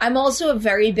 I'm also a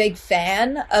very big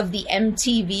fan of the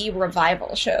MTV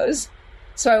revival shows.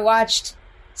 So I watched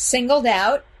Singled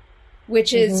Out,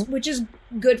 which is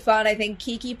good fun. I think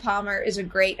Keke Palmer is a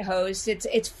great host.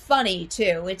 It's funny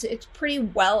too. It's pretty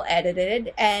well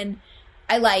edited, and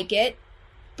I like it.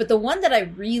 But the one that I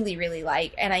really, really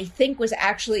like, and I think was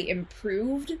actually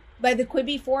improved by the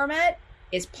Quibi format,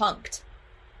 is Punk'd.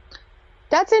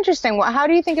 That's interesting. How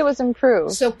do you think it was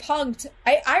improved? So Punk'd,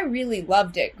 I really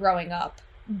loved it growing up,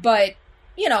 but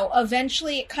you know,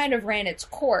 eventually it kind of ran its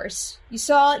course. You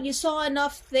saw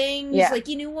enough things, like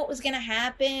you knew what was going to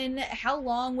happen. How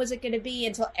long was it going to be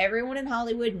until everyone in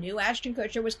Hollywood knew Ashton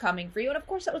Kutcher was coming for you? And of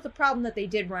course, that was the problem that they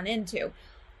did run into.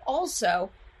 Also,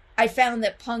 I found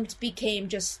that Punk'd became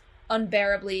just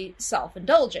unbearably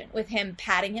self-indulgent, with him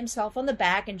patting himself on the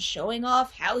back and showing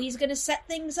off how he's going to set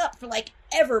things up for like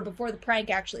ever before the prank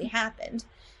actually happened.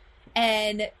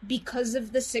 And because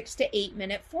of the 6 to 8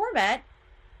 minute format,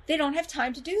 they don't have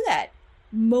time to do that.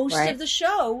 Most of the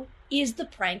show is the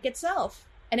prank itself.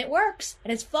 And it works.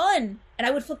 And it's fun. And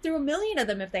I would flip through 1 million of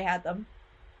them if they had them.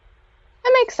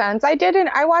 That makes sense.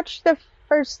 I watched the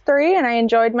first 3 and I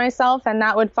enjoyed myself. And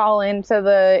that would fall into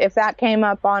if that came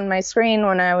up on my screen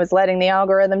when I was letting the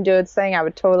algorithm do its thing, I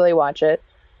would totally watch it.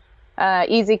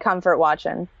 Easy comfort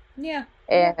watching. Yeah.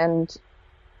 And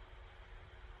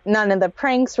none of the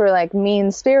pranks were like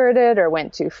mean-spirited or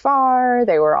went too far.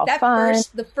 They were all fun.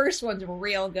 The first one's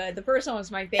real good. The first one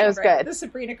was my favorite. It was good. The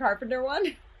Sabrina Carpenter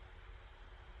one.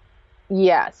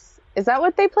 Yes. Is that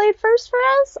what they played first for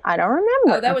us? I don't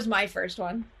remember. Oh, that was my first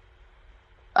one.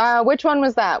 Which one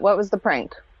was that? What was the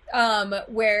prank?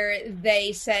 Where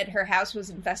they said her house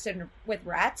was infested with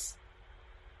rats.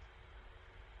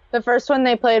 The first one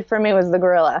they played for me was the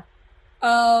gorilla.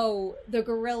 Oh, the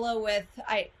gorilla with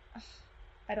I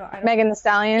don't. Megan Thee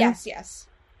Stallion? Yes.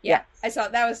 Yeah. I saw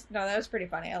that was pretty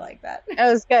funny. I like that. It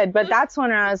was good, but that's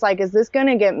when I was like, is this going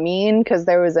to get mean? Because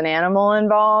there was an animal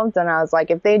involved, and I was like,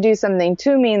 if they do something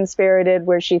too mean-spirited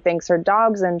where she thinks her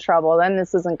dog's in trouble, then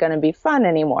this isn't going to be fun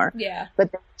anymore. Yeah.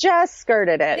 But they just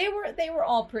skirted it. They were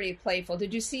all pretty playful.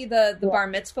 Did you see the bar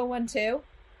mitzvah one too?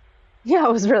 Yeah,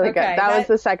 it was really good. That was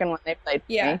the second one they played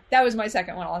for me. That was my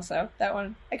second one also. That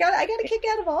one I got a kick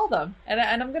out of all of them, and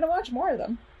I'm going to watch more of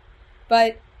them.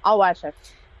 But I'll watch it.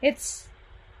 It's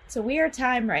a weird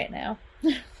time right now.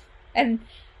 And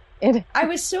I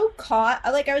was so caught,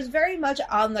 like I was very much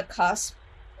on the cusp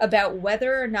about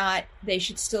whether or not they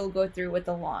should still go through with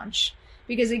the launch.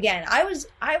 Because again, I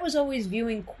was always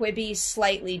viewing Quibi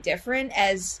slightly different,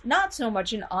 as not so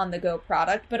much an on-the-go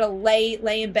product, but a lay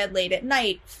in bed late at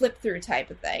night, flip through type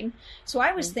of thing. So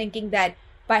I was thinking that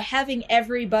by having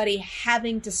everybody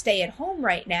having to stay at home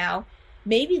right now,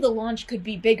 maybe the launch could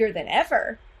be bigger than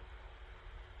ever.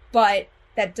 But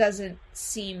that doesn't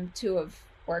seem to have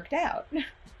worked out.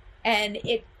 And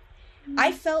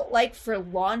I felt like for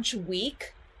launch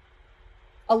week,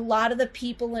 a lot of the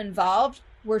people involved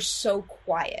were so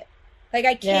quiet. Like,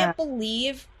 I can't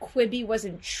believe Quibi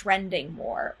wasn't trending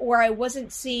more, or I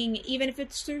wasn't seeing, even if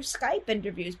it's through Skype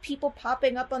interviews, people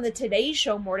popping up on the Today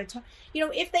Show more to talk. You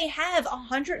know, if they have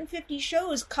 150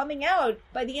 shows coming out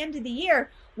by the end of the year,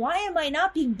 why am I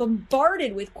not being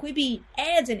bombarded with Quibi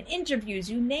ads and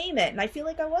interviews, you name it? And I feel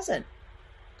like I wasn't.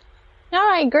 No,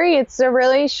 I agree. It's a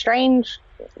really strange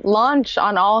launch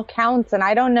on all counts, and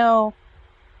I don't know.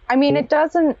 I mean, it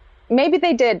doesn't. Maybe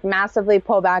they did massively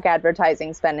pull back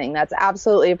advertising spending. That's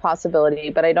absolutely a possibility,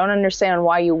 but I don't understand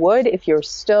why you would if you're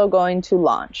still going to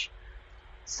launch.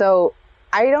 So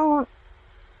I don't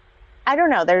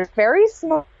know. There's very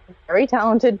smart, very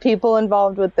talented people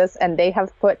involved with this, and they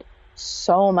have put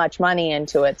so much money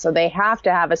into it. So they have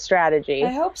to have a strategy.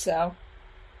 I hope so.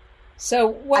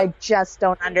 So I just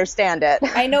don't understand it.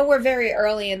 I know we're very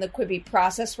early in the Quibi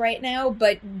process right now,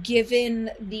 but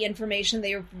given the information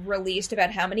they've released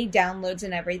about how many downloads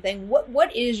and everything,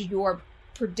 what is your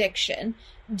prediction?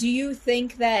 Do you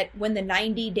think that when the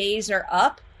 90 days are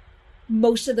up,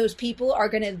 most of those people are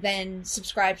going to then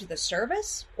subscribe to the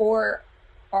service, or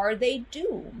are they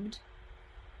doomed?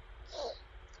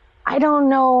 I don't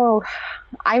know.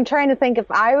 I'm trying to think if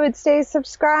I would stay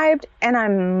subscribed, and I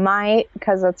might,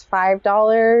 because it's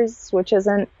 $5, which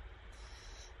isn't,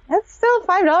 that's still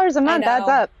 $5 a month. That's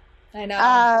up. I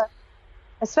know.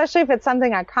 Especially if it's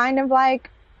something I kind of like.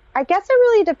 I guess it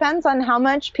really depends on how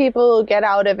much people get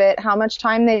out of it, how much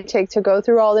time they take to go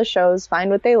through all the shows, find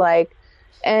what they like,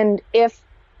 and if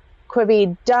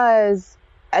Quibi does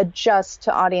adjust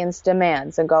to audience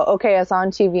demands and go, okay, it's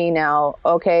on TV now.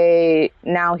 Okay,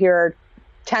 now here are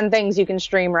 10 things you can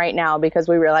stream right now because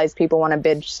we realize people want to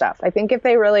binge stuff. I think if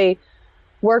they really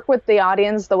work with the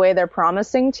audience the way they're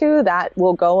promising to, that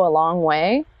will go a long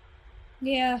way.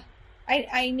 Yeah.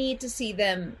 I need to see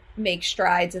them make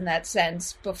strides in that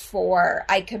sense before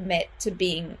I commit to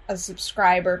being a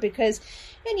subscriber, because,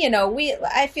 and you know,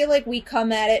 I feel like we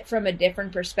come at it from a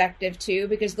different perspective too,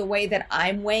 because the way that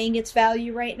I'm weighing its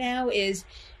value right now is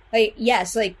like,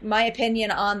 yes, like my opinion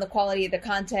on the quality of the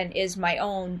content is my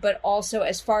own, but also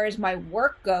as far as my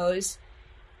work goes,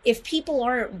 if people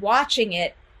aren't watching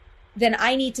it, then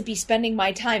I need to be spending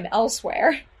my time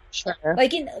elsewhere. Sure.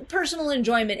 Like, personal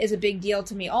enjoyment is a big deal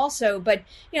to me also, but,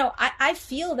 you know, I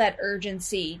feel that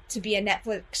urgency to be a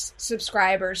Netflix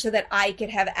subscriber so that I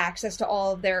could have access to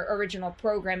all of their original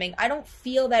programming. I don't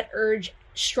feel that urge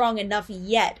strong enough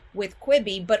yet with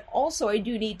Quibi, but also I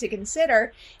do need to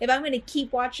consider, if I'm going to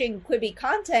keep watching Quibi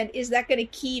content, is that going to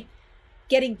keep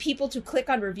getting people to click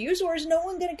on reviews, or is no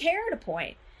one going to care at a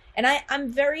point? And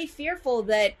I'm very fearful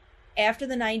that after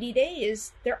the 90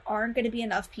 days, there aren't going to be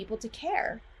enough people to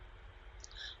care.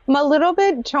 I'm a little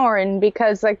bit torn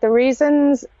because, like, the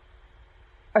reason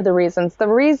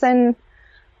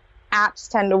apps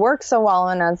tend to work so well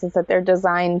on us is that they're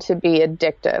designed to be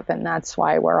addictive. And that's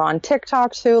why we're on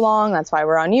TikTok too long. That's why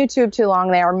we're on YouTube too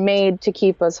long. They are made to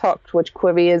keep us hooked, which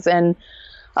Quibi is in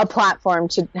a platform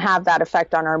to have that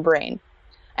effect on our brain.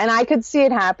 And I could see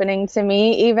it happening to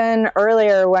me even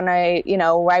earlier when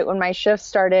right when my shift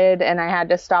started and I had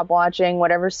to stop watching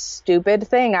whatever stupid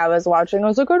thing I was watching. I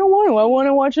was like, I don't want to. I want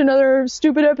to watch another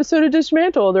stupid episode of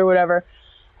Dismantled or whatever.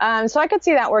 So I could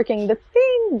see that working. The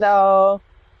thing, though,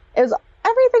 is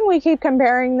everything we keep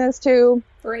comparing this to.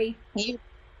 Free.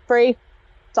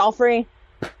 It's all free.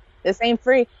 This ain't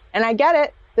free. And I get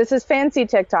it. This is fancy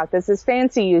TikTok. This is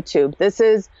fancy YouTube. This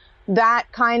is that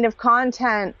kind of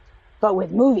content. But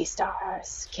with movie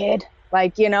stars, kid.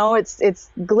 Like, it's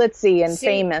glitzy and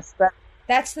famous. But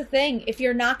that's the thing. If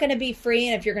you're not going to be free,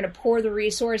 and if you're going to pour the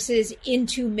resources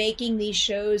into making these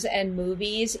shows and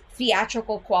movies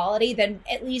theatrical quality, then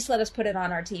at least let us put it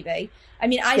on our TV. I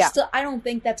mean, I don't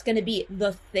think that's going to be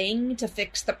the thing to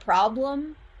fix the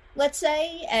problem, let's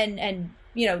say, and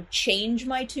change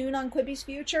my tune on Quibi's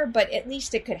future, but at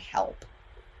least it could help.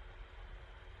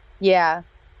 Yeah.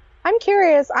 I'm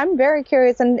curious. I'm very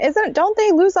curious. And don't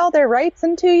they lose all their rights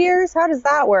in 2 years? How does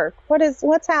that work?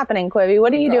 What's happening, Quibi?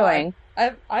 What are you doing?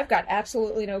 I've got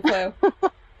absolutely no clue.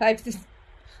 I think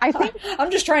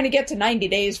I'm just trying to get to 90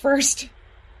 days first.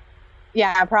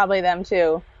 Yeah, probably them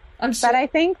too. But I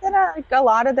think that a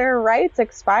lot of their rights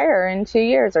expire in 2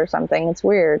 years or something. It's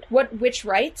weird. Which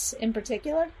rights in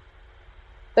particular?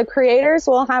 The creators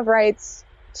will have rights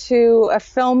to a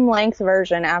film length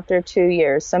version after 2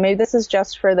 years. So maybe this is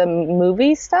just for the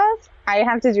movie stuff. I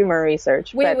have to do more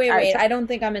research. Wait. I don't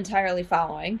think I'm entirely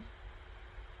following.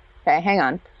 Okay, hang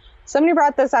on. Somebody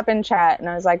brought this up in chat, and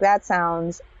I was like, that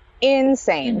sounds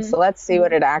insane. Mm-hmm. So let's see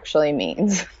what it actually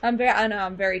means. I'm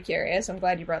very curious. I'm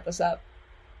glad you brought this up.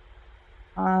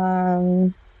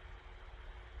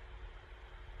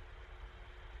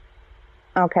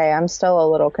 Okay, I'm still a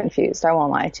little confused. I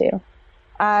won't lie to you.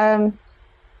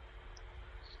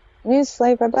 News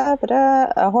slate,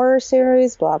 a horror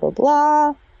series, blah, blah,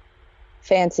 blah.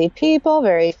 Fancy people,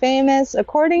 very famous.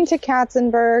 According to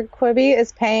Katzenberg, Quibi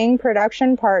is paying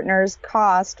production partners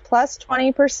cost plus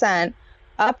 20%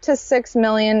 up to $6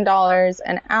 million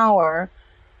an hour.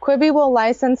 Quibi will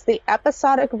license the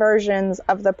episodic versions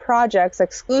of the projects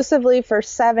exclusively for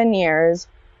 7 years,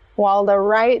 while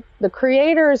the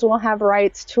creators will have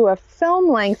rights to a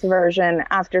film-length version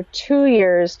after 2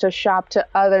 years to shop to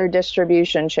other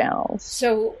distribution channels.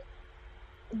 So,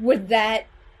 would that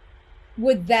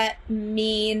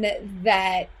mean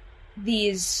that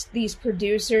these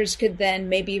producers could then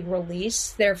maybe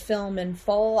release their film in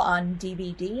full on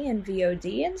DVD and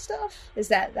VOD and stuff? Is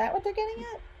that what they're getting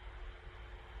at?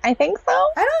 I think so.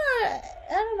 I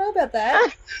don't know about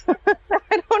that.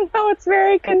 I don't know. It's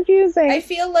very confusing. I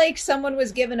feel like someone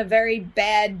was given a very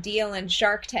bad deal in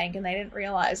Shark Tank and they didn't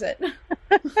realize it.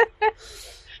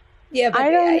 Yeah, but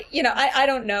I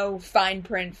don't know fine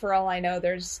print. For all I know,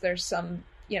 there's some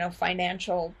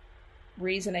financial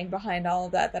reasoning behind all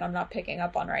of that I'm not picking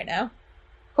up on right now.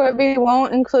 Quibi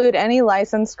won't include any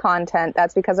licensed content.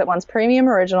 That's because it wants premium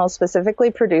originals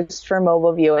specifically produced for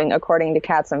mobile viewing, according to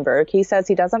Katzenberg. He says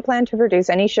he doesn't plan to produce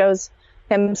any shows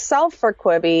himself for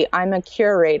Quibi. I'm a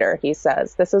curator, he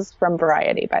says. This is from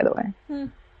Variety, by the way.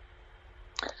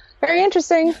 Very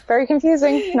interesting. Very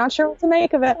confusing. Not sure what to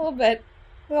make of it. A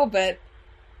little bit.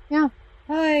 Yeah.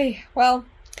 Well,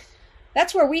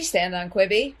 that's where we stand on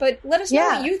Quibi, but let us know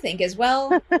what you think as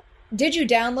well. Did you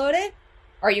download it?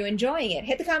 Are you enjoying it?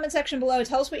 Hit the comment section below.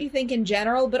 Tell us what you think in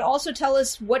general, but also tell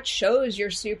us what shows you're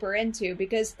super into,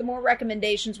 because the more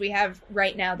recommendations we have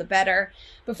right now, the better.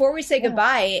 Before we say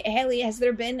goodbye, Haley, has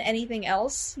there been anything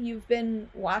else you've been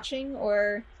watching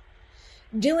or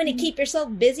doing to keep yourself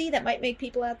busy that might make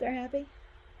people out there happy?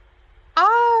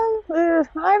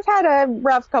 I've had a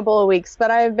rough couple of weeks,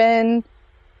 but I've been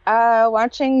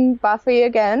watching Buffy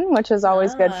again, which is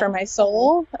always good for my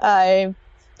soul. I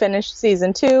finished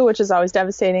season 2, which is always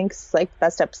devastating because it's like the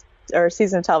best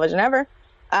season of television ever.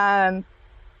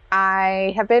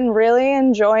 I have been really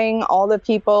enjoying all the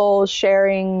people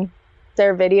sharing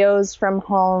their videos from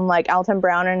home, like Alton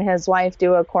Brown and his wife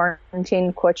do a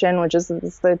quarantine kitchen, which is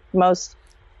the most,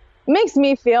 makes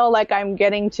me feel like I'm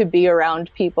getting to be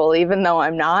around people, even though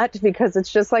I'm not, because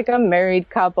it's just like a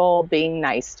married couple being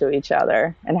nice to each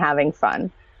other and having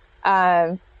fun.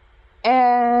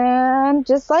 And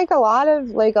just like a lot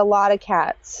of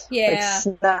cats. Yeah.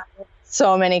 Like,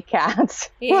 so many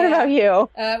cats. Yeah. What about you?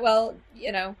 Well,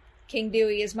 King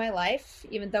Dewey is my life.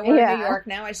 Even though we're in New York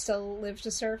now, I still live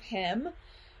to serve him.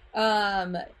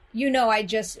 I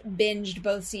just binged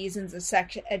both seasons of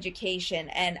Sex Education,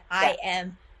 and I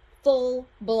am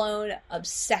full-blown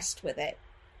obsessed with it.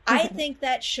 I think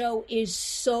that show is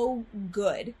so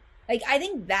good. Like, I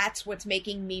think that's what's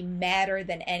making me madder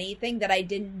than anything, that I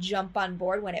didn't jump on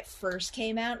board when it first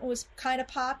came out and was kind of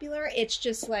popular. It's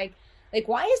just like,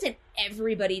 why isn't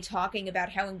everybody talking about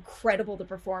how incredible the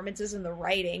performances and the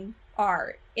writing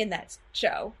are in that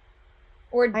show?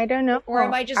 Or I don't know. Or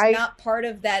am I just not part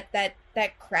of that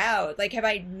crowd? Like, have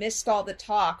I missed all the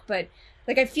talk? But,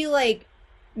 I feel like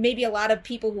maybe a lot of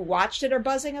people who watched it are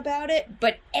buzzing about it,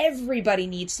 but everybody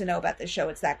needs to know about this show.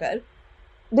 It's that good.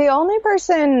 The only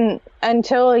person,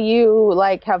 until you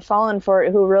have fallen for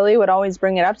it, who really would always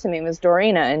bring it up to me was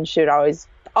Dorina, and she would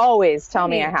always tell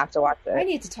me I have to watch it. I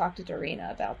need to talk to Dorina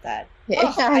about that.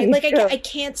 Yeah, I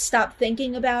can't stop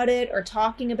thinking about it or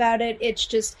talking about it. It's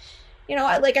just,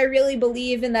 I really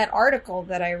believe in that article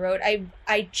that I wrote.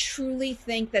 I truly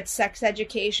think that Sex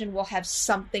Education will have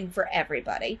something for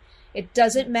everybody. It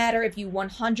doesn't matter if you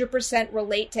 100%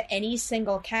 relate to any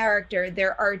single character.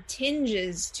 There are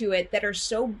tinges to it that are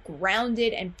so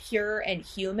grounded and pure and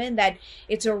human that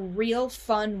it's a real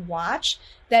fun watch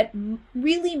that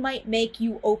really might make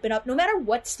you open up, no matter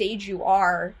what stage you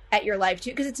are at your life, too,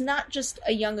 because it's not just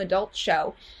a young adult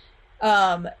show.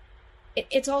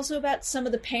 It's also about some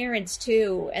of the parents,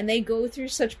 too, and they go through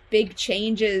such big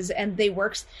changes, and they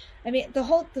work... I mean, the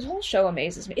whole show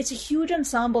amazes me. It's a huge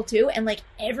ensemble too, and like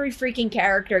every freaking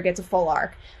character gets a full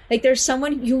arc. Like there's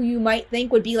someone who you might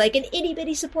think would be like an itty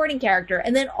bitty supporting character,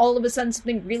 and then all of a sudden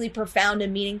something really profound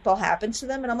and meaningful happens to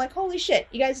them, and I'm like, holy shit,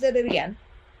 you guys did it again.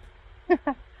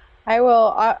 I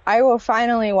will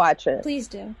finally watch it. Please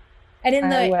do. And in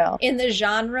the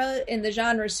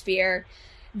genre sphere,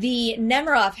 the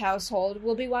Nemiroff household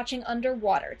will be watching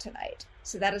Underwater tonight.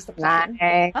 So that is the plan.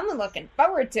 Nice. I'm looking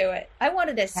forward to it. I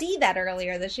wanted to see that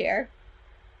earlier this year.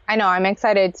 I know, I'm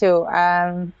excited too.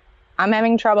 I'm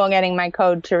having trouble getting my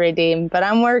code to redeem, but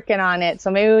I'm working on it.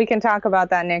 So maybe we can talk about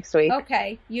that next week.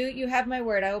 Okay. You have my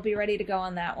word. I will be ready to go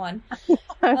on that one. Okay.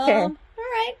 All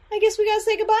right. I guess we gotta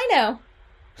say goodbye now.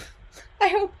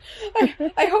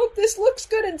 I hope this looks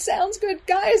good and sounds good,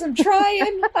 guys. I'm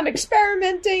trying. I'm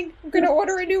experimenting. I'm gonna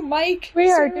order a new mic.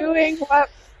 We are doing what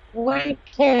we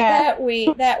can.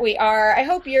 That we are. I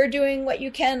hope you're doing what you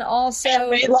can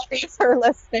also. We love you for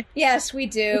listening. Yes, we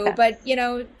do. Yes. But,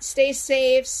 stay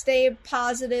safe, stay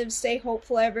positive, stay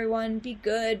hopeful, everyone. Be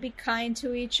good, be kind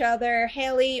to each other.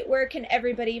 Haley, where can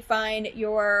everybody find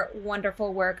your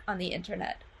wonderful work on the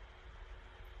internet?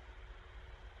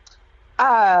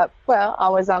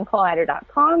 Always on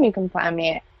Collider.com. You can find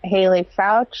me at Haley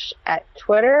Fouch at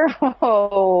Twitter.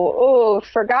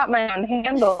 Forgot my own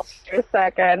handle for a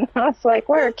second. I was like,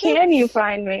 where can you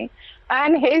find me?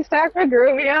 I'm Haystack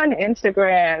McGroovy on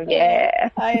Instagram. Yeah.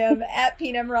 I am at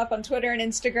P. Nemiroff on Twitter and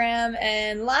Instagram,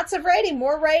 and lots of writing,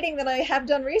 more writing than I have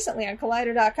done recently on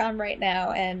Collider.com right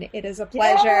now, and it is a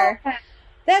pleasure. Yeah.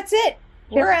 That's it.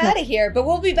 We're out of here, but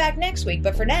we'll be back next week.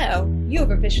 But for now, you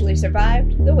have officially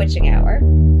survived the witching hour.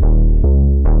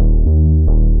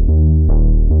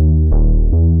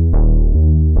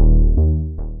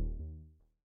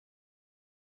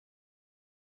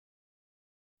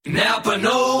 Napa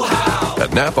know-how.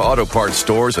 At Napa Auto Parts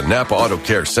stores and Napa Auto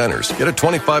Care centers, get a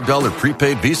 $25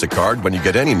 prepaid Visa card when you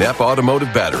get any Napa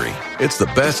automotive battery. It's the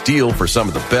best deal for some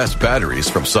of the best batteries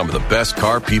from some of the best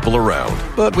car people around.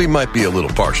 But we might be a little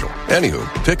partial. Anywho,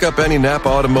 pick up any Napa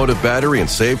automotive battery and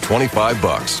save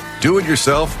 $25. Do it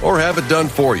yourself or have it done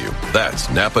for you. That's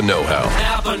Napa know-how.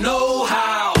 Napa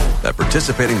know-how. At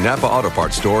participating Napa Auto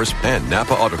Parts stores and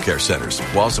Napa Auto Care centers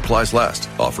while supplies last.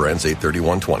 Offer ends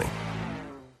 8/31/20.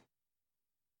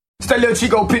 It's that little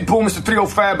Chico Pitbull, Mr.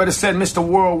 305, better said Mr.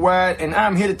 Worldwide, and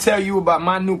I'm here to tell you about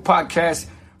my new podcast,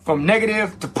 From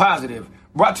Negative to Positive,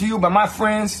 brought to you by my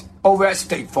friends over at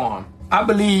State Farm. I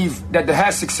believe that to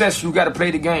have success, you got to play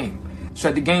the game, so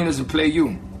that the game doesn't play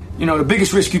you. The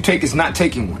biggest risk you take is not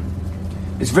taking one.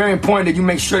 It's very important that you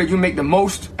make sure that you make the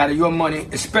most out of your money,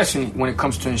 especially when it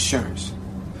comes to insurance.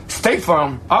 State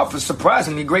Farm offers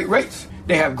surprisingly great rates.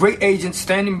 They have great agents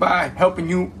standing by helping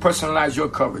you personalize your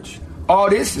coverage. All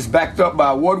this is backed up by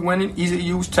award-winning,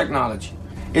 easy-to-use technology.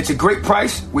 It's a great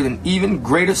price with an even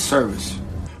greater service.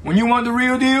 When you want the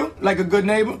real deal, like a good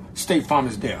neighbor, State Farm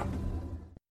is there.